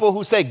people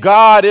who say,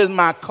 God is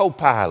my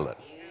co-pilot.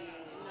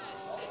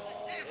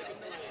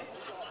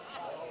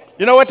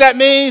 You know what that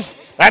means?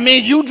 That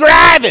means you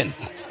driving.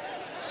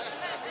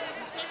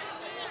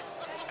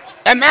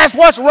 And that's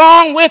what's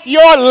wrong with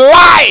your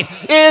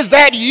life, is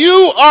that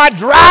you are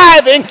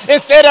driving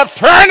instead of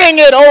turning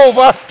it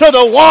over to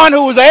the one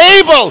who's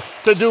able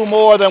to do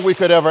more than we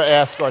could ever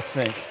ask or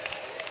think.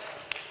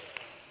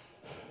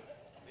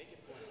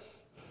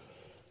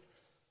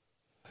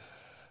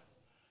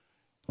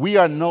 We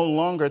are no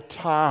longer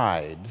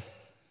tied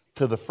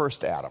to the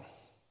first Adam.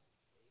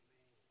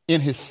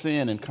 In his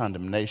sin and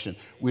condemnation,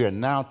 we are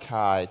now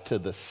tied to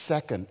the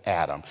second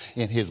Adam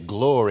in his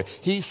glory.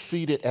 He's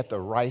seated at the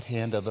right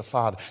hand of the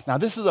Father. Now,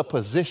 this is a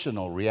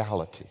positional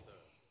reality.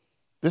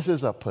 This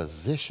is a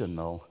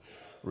positional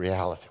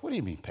reality. What do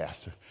you mean,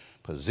 Pastor?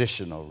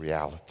 Positional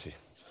reality.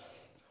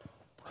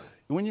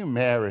 When you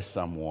marry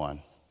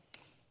someone,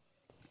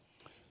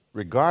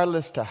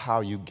 regardless to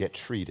how you get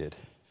treated,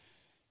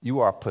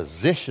 you are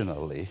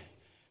positionally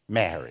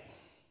married.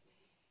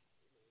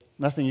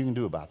 Nothing you can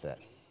do about that.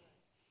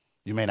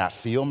 You may not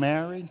feel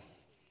married.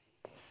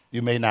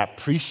 You may not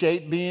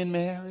appreciate being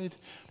married,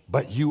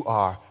 but you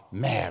are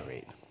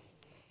married.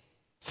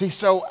 See,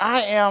 so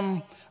I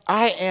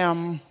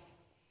am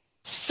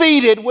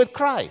seated with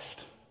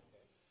Christ.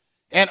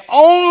 And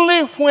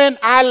only when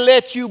I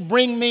let you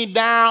bring me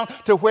down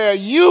to where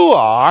you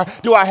are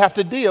do I have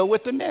to deal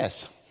with the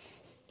mess.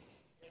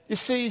 You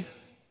see,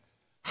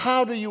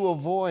 how do you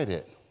avoid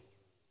it?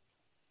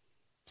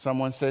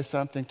 Someone says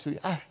something to you.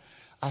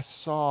 I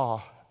saw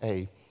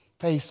a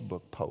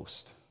Facebook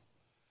post.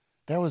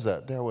 There was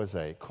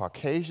a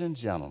Caucasian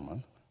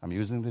gentleman. I'm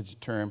using the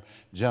term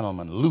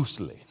gentleman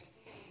loosely.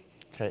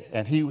 Okay,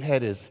 and he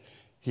had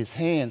his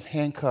hands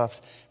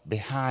handcuffed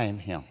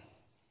behind him.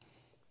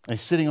 And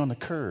he's sitting on the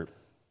curb.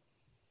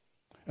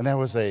 And there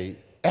was a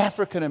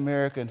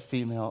African-American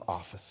female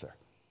officer.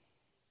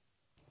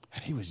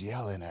 And he was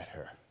yelling at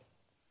her.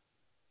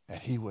 And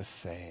he was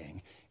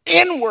saying,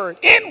 N-word,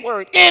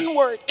 N-word,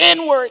 N-word,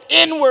 N-word,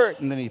 N-word.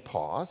 And then he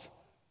paused.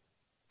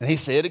 And he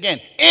said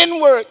again,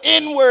 N-word,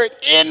 N-word,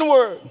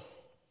 N-word.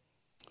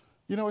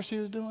 You know what she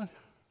was doing?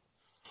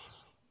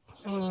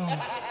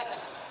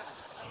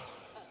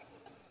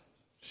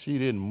 She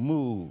didn't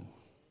move.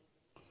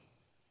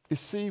 You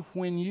see,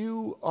 when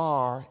you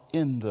are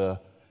in the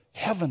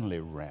heavenly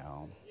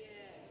realm,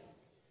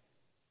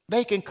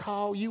 they can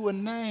call you a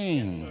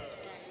name.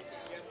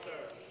 Yes, sir.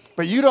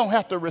 But you don't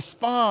have to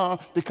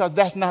respond because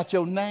that's not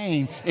your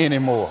name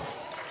anymore.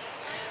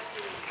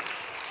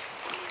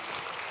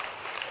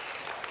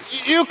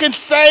 You can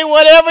say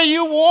whatever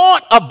you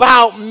want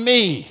about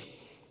me.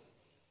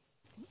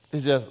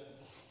 It's just,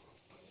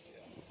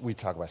 we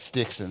talk about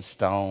sticks and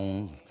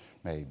stones,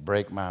 may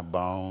break my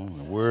bones,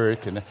 and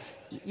word can.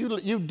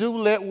 You do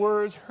let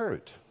words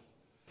hurt.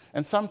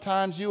 And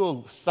sometimes you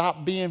will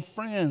stop being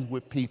friends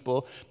with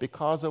people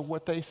because of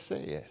what they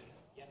said.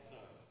 Yes, sir.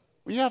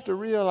 Well, you have to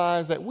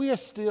realize that we are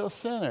still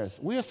sinners.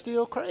 We are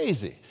still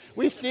crazy.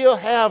 We still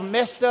have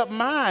messed up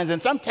minds.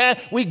 And sometimes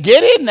we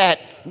get in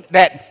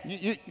that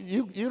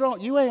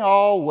you ain't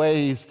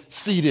always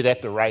seated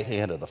at the right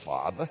hand of the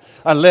Father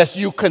unless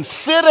you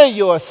consider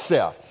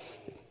yourself.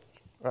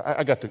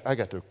 I got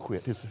to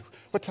quit.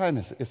 What time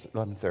is it? It's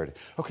 11:30.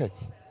 Okay.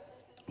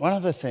 One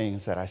of the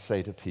things that I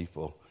say to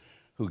people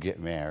who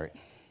get married,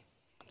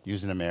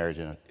 using the marriage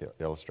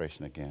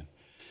illustration again,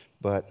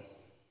 but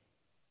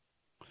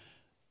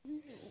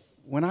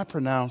when I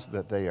pronounce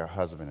that they are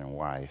husband and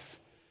wife,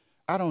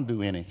 I don't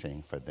do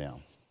anything for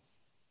them.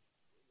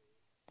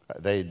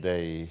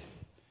 They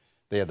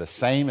are the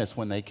same as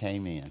when they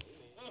came in.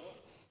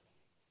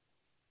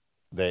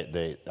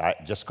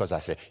 Just because I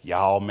say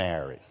y'all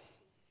married,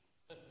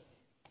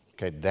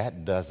 okay,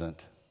 that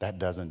doesn't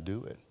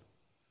do it.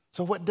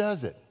 So what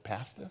does it,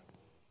 Pastor?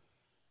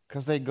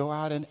 Because they go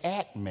out and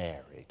act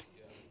married.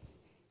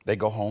 They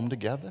go home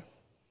together.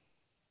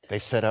 They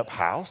set up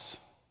house.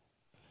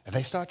 And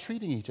they start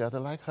treating each other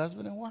like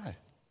husband and wife.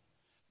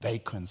 They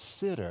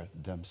consider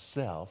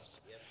themselves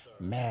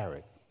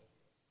married.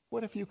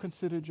 What if you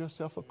considered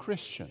yourself a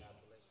Christian?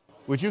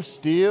 Would you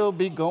still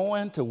be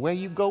going to where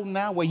you go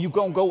now? Where you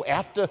going to go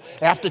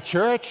after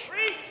church?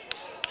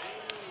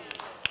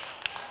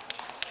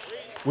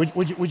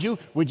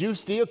 Would you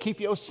still keep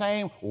your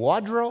same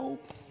wardrobe?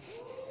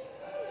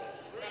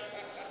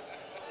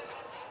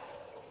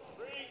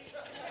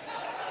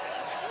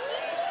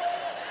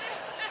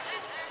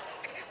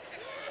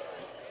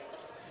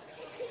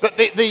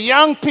 The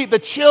young people, the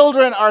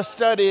children are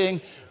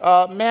studying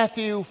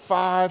Matthew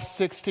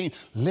 5:16.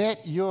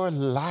 Let your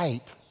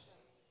light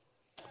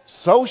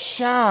so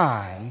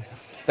shine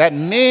that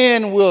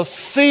men will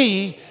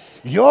see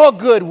your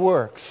good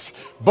works,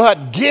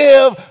 but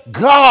give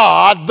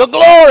God the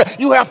glory.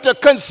 You have to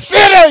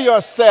consider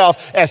yourself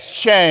as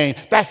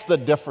changed. That's the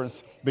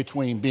difference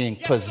between being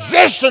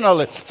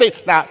positionally. See,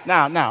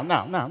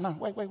 now,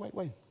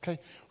 wait. Okay,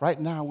 right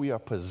now we are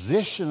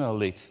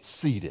positionally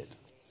seated.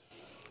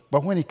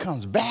 But when he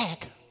comes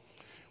back,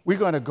 we're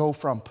going to go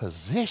from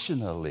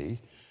positionally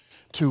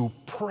to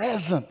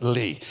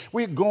presently.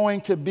 We're going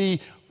to be,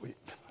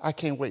 I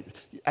can't wait.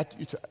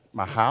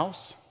 My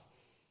house,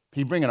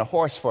 he's bringing a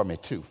horse for me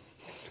too.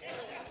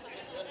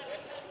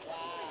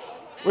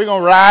 We're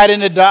going to ride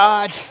in the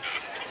Dodge.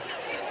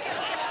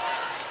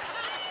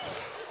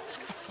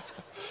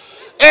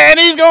 And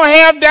he's going to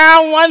have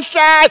down one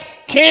side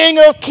King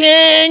of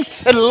Kings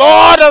and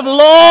Lord of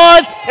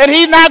Lords. And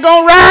he's not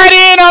going to ride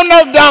in on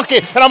no donkey.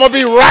 And I'm going to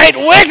be right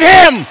with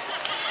him.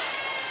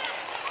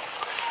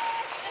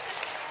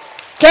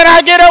 Can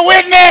I get a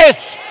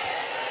witness?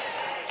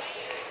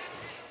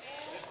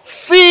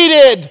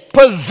 Seated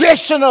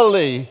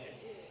positionally,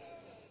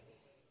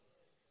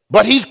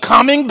 but he's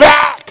coming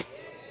back.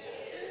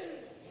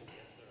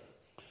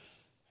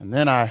 And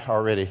then I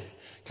already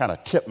kind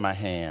of tipped my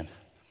hand.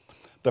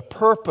 The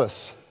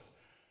purpose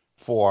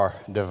for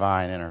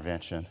divine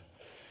intervention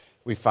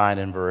we find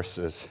in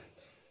verses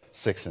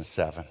 6 and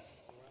 7.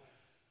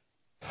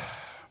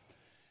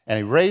 And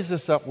he raised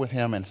us up with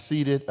him and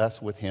seated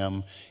us with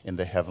him in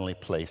the heavenly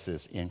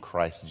places in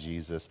Christ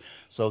Jesus,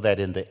 so that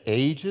in the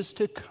ages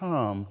to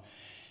come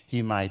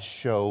he might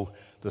show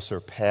the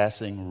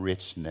surpassing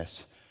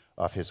richness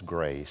of his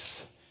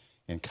grace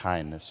and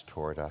kindness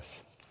toward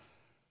us.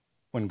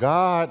 When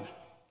God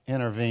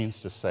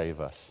intervenes to save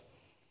us,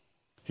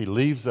 he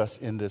leaves us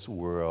in this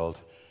world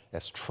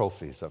as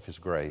trophies of his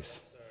grace.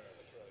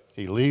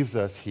 He leaves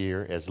us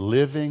here as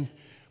living,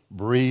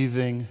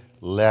 breathing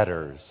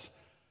letters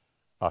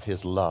of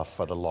his love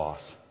for the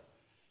lost.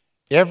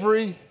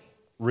 Every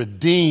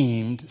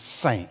redeemed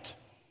saint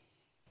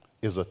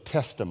is a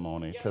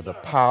testimony to the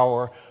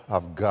power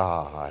of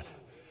God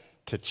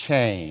to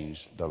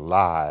change the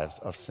lives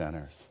of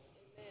sinners.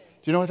 Do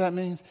you know what that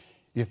means?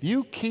 If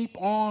you keep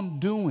on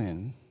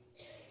doing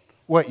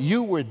what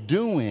you were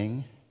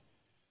doing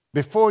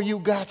before you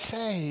got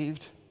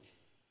saved,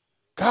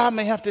 God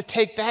may have to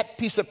take that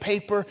piece of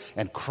paper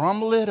and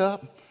crumble it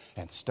up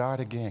and start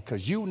again,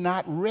 because you're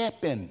not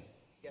repping.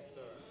 Yes,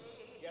 sir.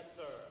 Yes,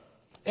 sir.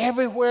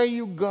 Everywhere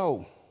you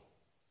go.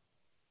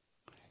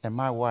 And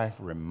my wife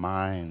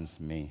reminds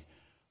me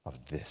of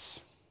this.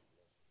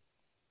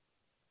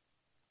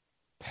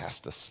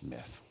 Pastor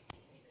Smith.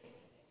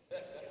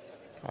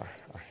 I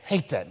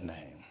hate that name.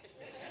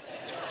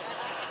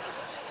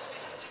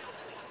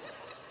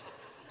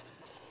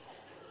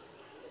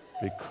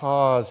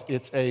 Because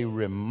it's a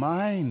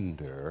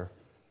reminder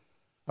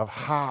of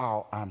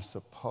how I'm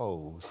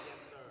supposed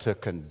to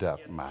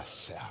conduct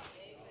myself.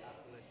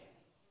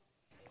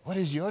 What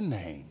is your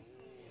name?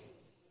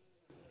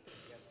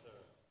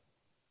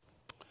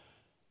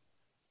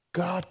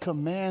 God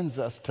commands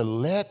us to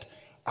let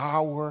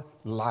our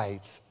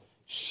lights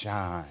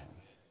shine.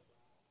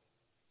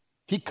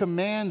 He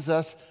commands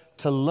us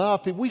to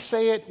love people. We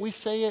say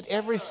it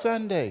every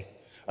Sunday.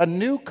 A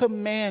new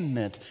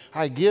commandment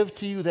I give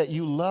to you, that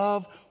you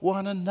love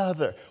one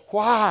another.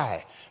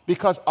 Why?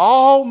 Because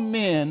all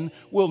men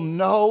will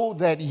know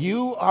that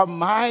you are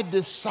my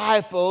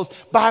disciples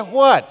by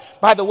what?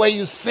 By the way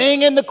you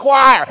sing in the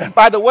choir,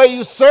 by the way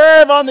you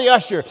serve on the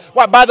usher,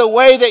 by the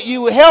way that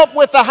you help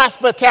with the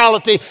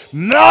hospitality.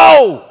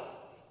 No!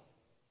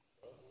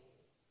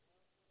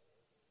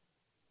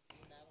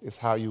 It's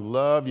how you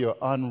love your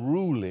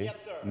unruly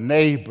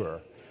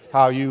neighbor,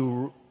 how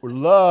you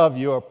love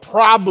your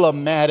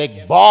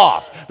problematic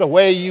boss, the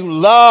way you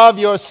love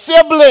your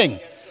sibling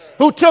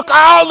who took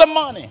all the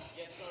money.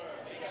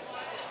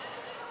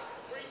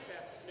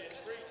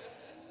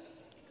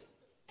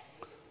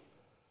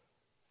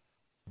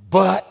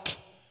 But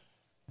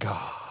God.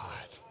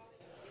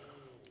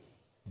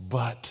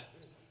 But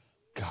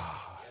God.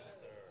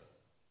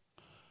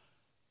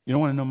 You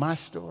don't want to know my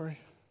story?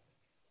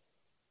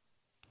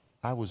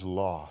 I was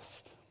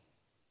lost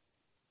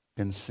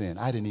in sin.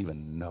 I didn't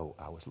even know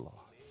I was lost.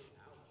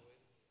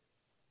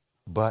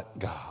 But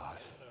God.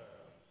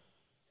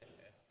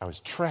 I was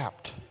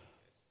trapped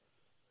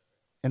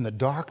in the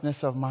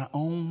darkness of my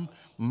own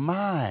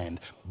mind.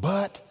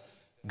 But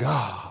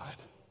God.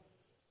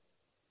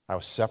 I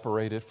was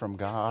separated from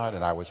God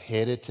and I was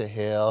headed to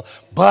hell.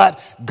 But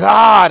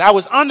God, I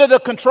was under the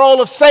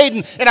control of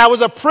Satan and I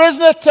was a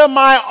prisoner to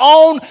my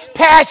own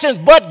passions.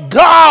 But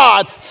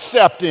God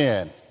stepped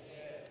in.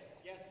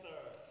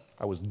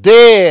 I was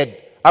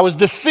dead. I was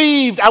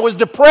deceived. I was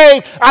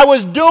depraved. I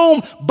was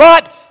doomed.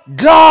 But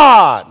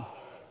God.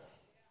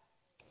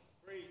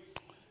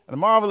 And the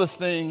marvelous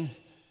thing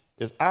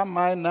is I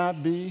might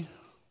not be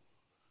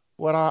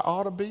what I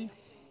ought to be,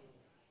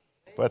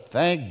 but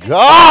thank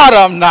God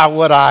I'm not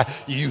what I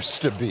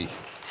used to be.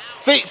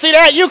 See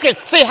that? You can,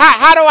 see,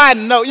 how do I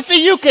know? You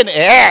see, you can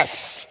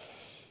ask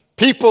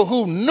people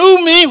who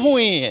knew me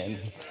when.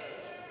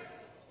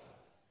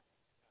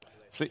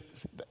 See,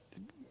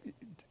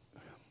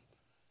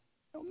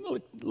 a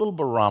little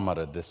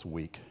barometer this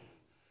week.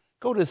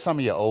 Go to some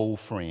of your old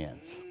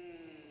friends.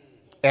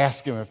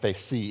 Ask them if they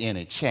see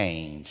any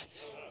change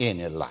in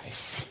your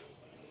life.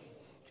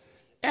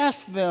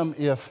 Ask them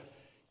if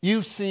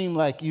you seem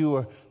like you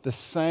are the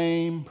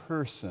same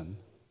person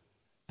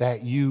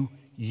that you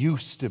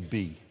used to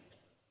be.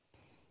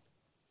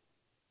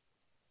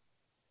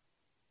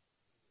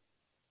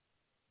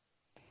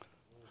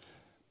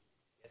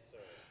 Yes, sir.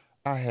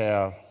 I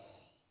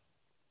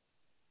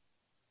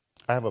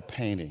have a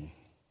painting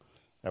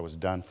that was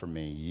done for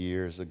me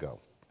years ago.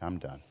 I'm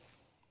done.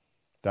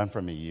 Done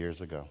for me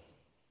years ago.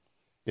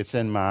 It's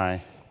in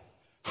my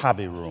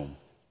hobby room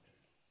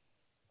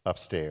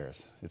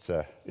upstairs. It's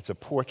a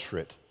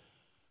portrait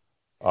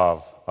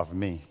of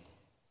me.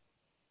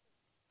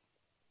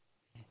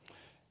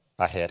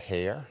 I had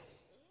hair.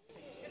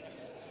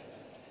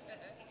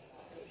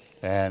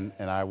 And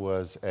I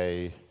was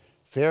a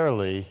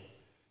fairly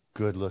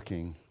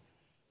good-looking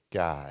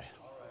guy.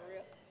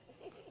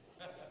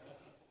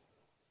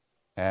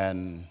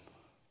 And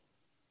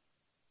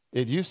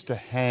it used to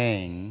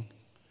hang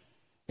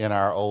in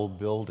our old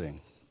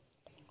building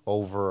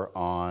over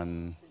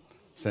on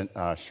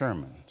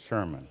Sherman.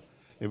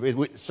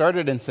 It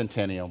started in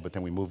Centennial, but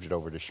then we moved it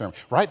over to Sherman,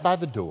 right by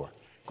the door.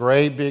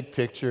 Great big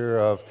picture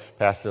of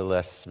Pastor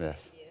Les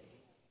Smith.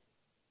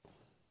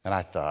 And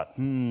I thought,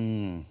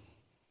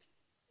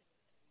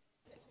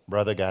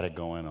 brother got it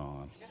going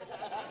on.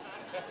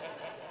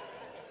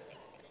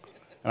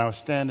 And I was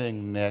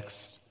standing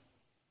next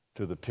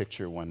to the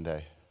picture one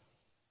day.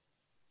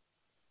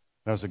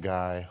 There was a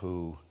guy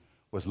who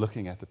was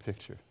looking at the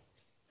picture.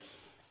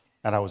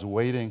 And I was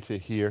waiting to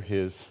hear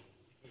his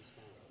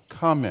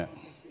comment,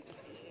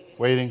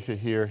 waiting to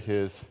hear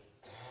his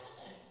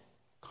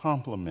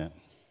compliment.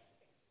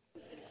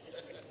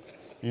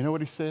 You know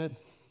what he said?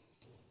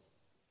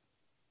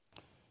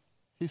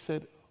 He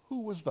said,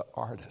 "Who was the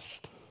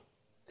artist?"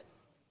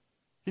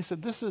 He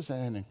said, "This is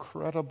an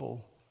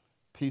incredible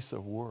piece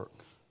of work.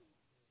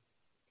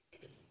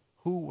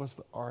 Who was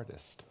the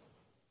artist?"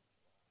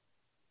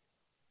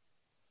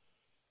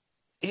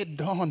 It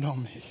dawned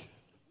on me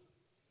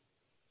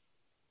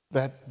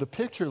that the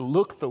picture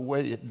looked the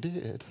way it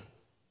did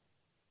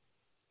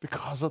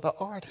because of the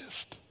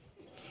artist.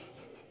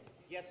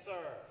 Yes,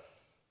 sir.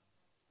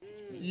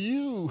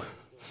 You.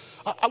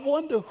 I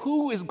wonder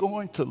who is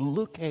going to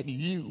look at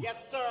you.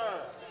 Yes,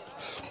 sir.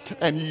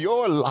 And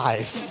your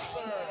life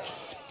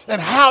and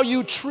how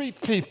you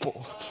treat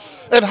people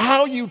and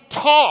how you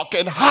talk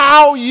and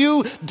how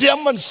you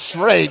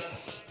demonstrate,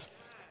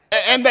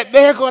 and that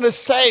they're going to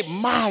say,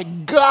 "My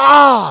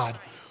God,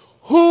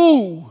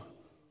 who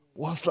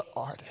was the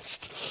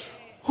artist?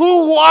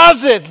 Who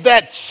was it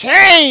that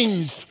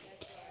changed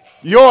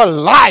your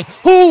life?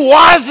 Who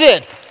was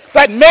it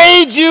that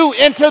made you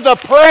into the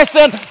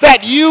person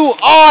that you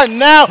are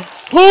now?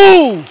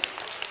 Who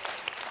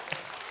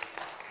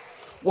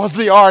was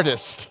the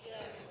artist?"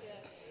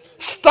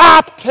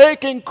 Stop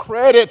taking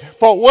credit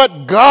for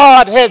what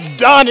God has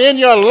done in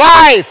your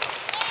life.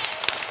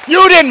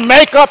 You didn't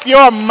make up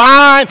your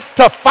mind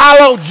to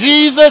follow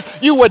Jesus.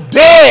 You were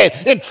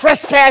dead in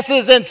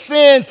trespasses and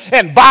sins,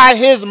 and by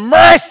his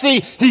mercy,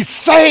 he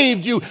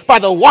saved you by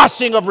the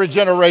washing of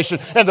regeneration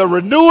and the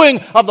renewing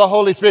of the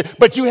Holy Spirit.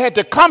 But you had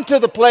to come to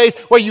the place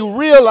where you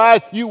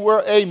realized you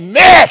were a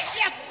mess.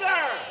 Yes,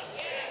 sir.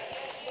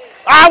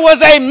 I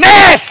was a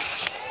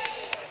mess.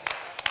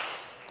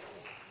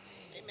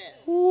 Amen.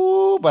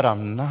 Ooh, but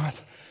I'm not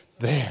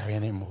there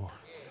anymore.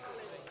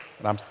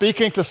 And I'm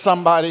speaking to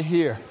somebody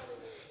here.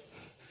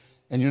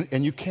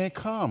 And you can't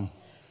come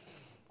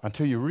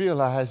until you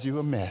realize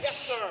you're a mess. Yes,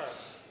 sir.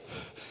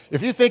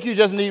 If you think you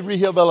just need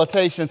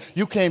rehabilitation,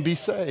 you can't be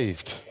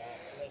saved.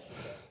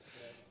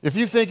 If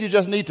you think you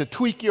just need to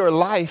tweak your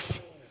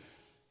life,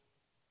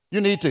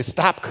 you need to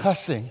stop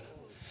cussing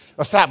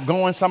or stop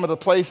going some of the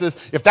places.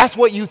 If that's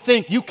what you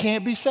think, you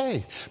can't be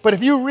saved. But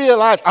if you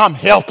realize I'm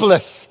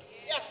helpless,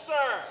 Yes, sir.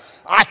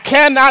 I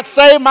cannot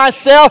save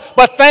myself,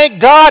 but thank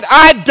God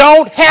I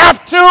don't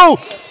have to.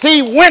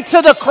 He went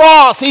to the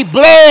cross. He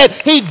bled.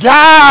 He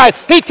died.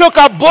 He took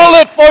a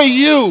bullet for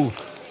you.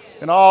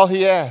 And all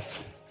he asks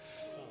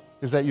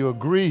is that you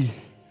agree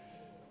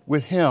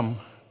with him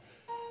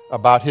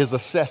about his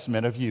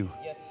assessment of you,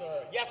 Yes,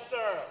 sir. Yes,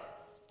 sir.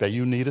 that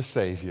you need a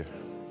Savior.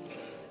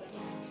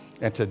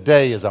 And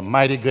today is a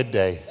mighty good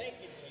day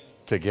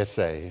to get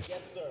saved.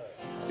 Yes, sir.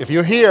 If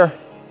you're here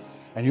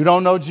and you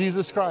don't know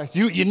Jesus Christ,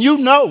 you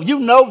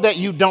know that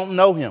you don't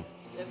know him.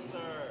 Yes, sir.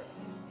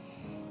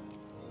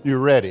 You're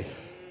ready.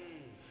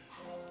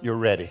 You're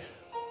ready.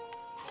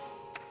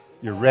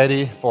 You're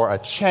ready for a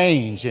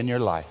change in your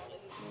life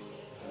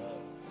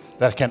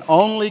that can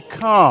only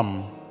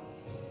come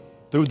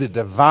through the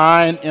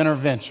divine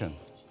intervention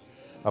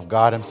of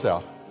God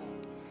himself.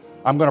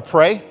 I'm going to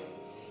pray,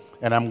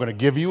 and I'm going to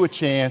give you a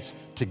chance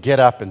to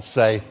get up and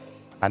say,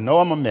 "I know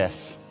I'm a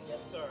mess. Yes,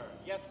 sir.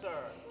 Yes, sir.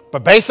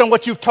 But based on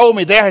what you've told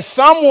me, there is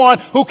someone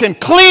who can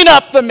clean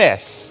up the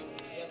mess.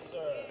 Yes, sir.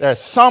 There's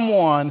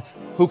someone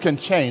who can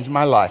change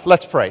my life."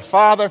 Let's pray.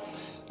 Father,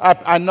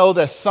 I know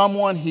there's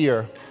someone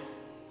here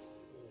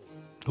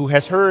who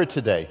has heard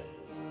today.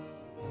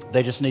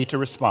 They just need to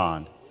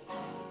respond.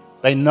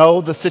 They know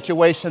the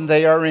situation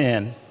they are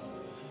in.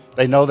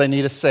 They know they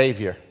need a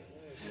Savior.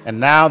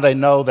 And now they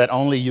know that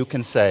only you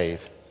can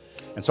save.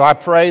 And so I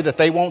pray that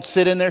they won't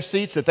sit in their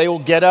seats, that they will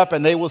get up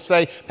and they will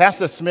say,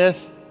 "Pastor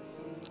Smith,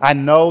 I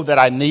know that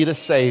I need a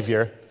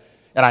Savior,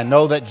 and I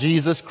know that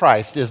Jesus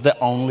Christ is the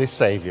only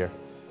Savior.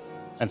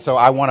 And so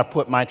I want to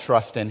put my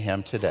trust in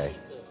him today."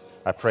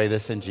 I pray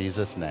this in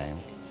Jesus'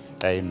 name.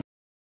 Amen.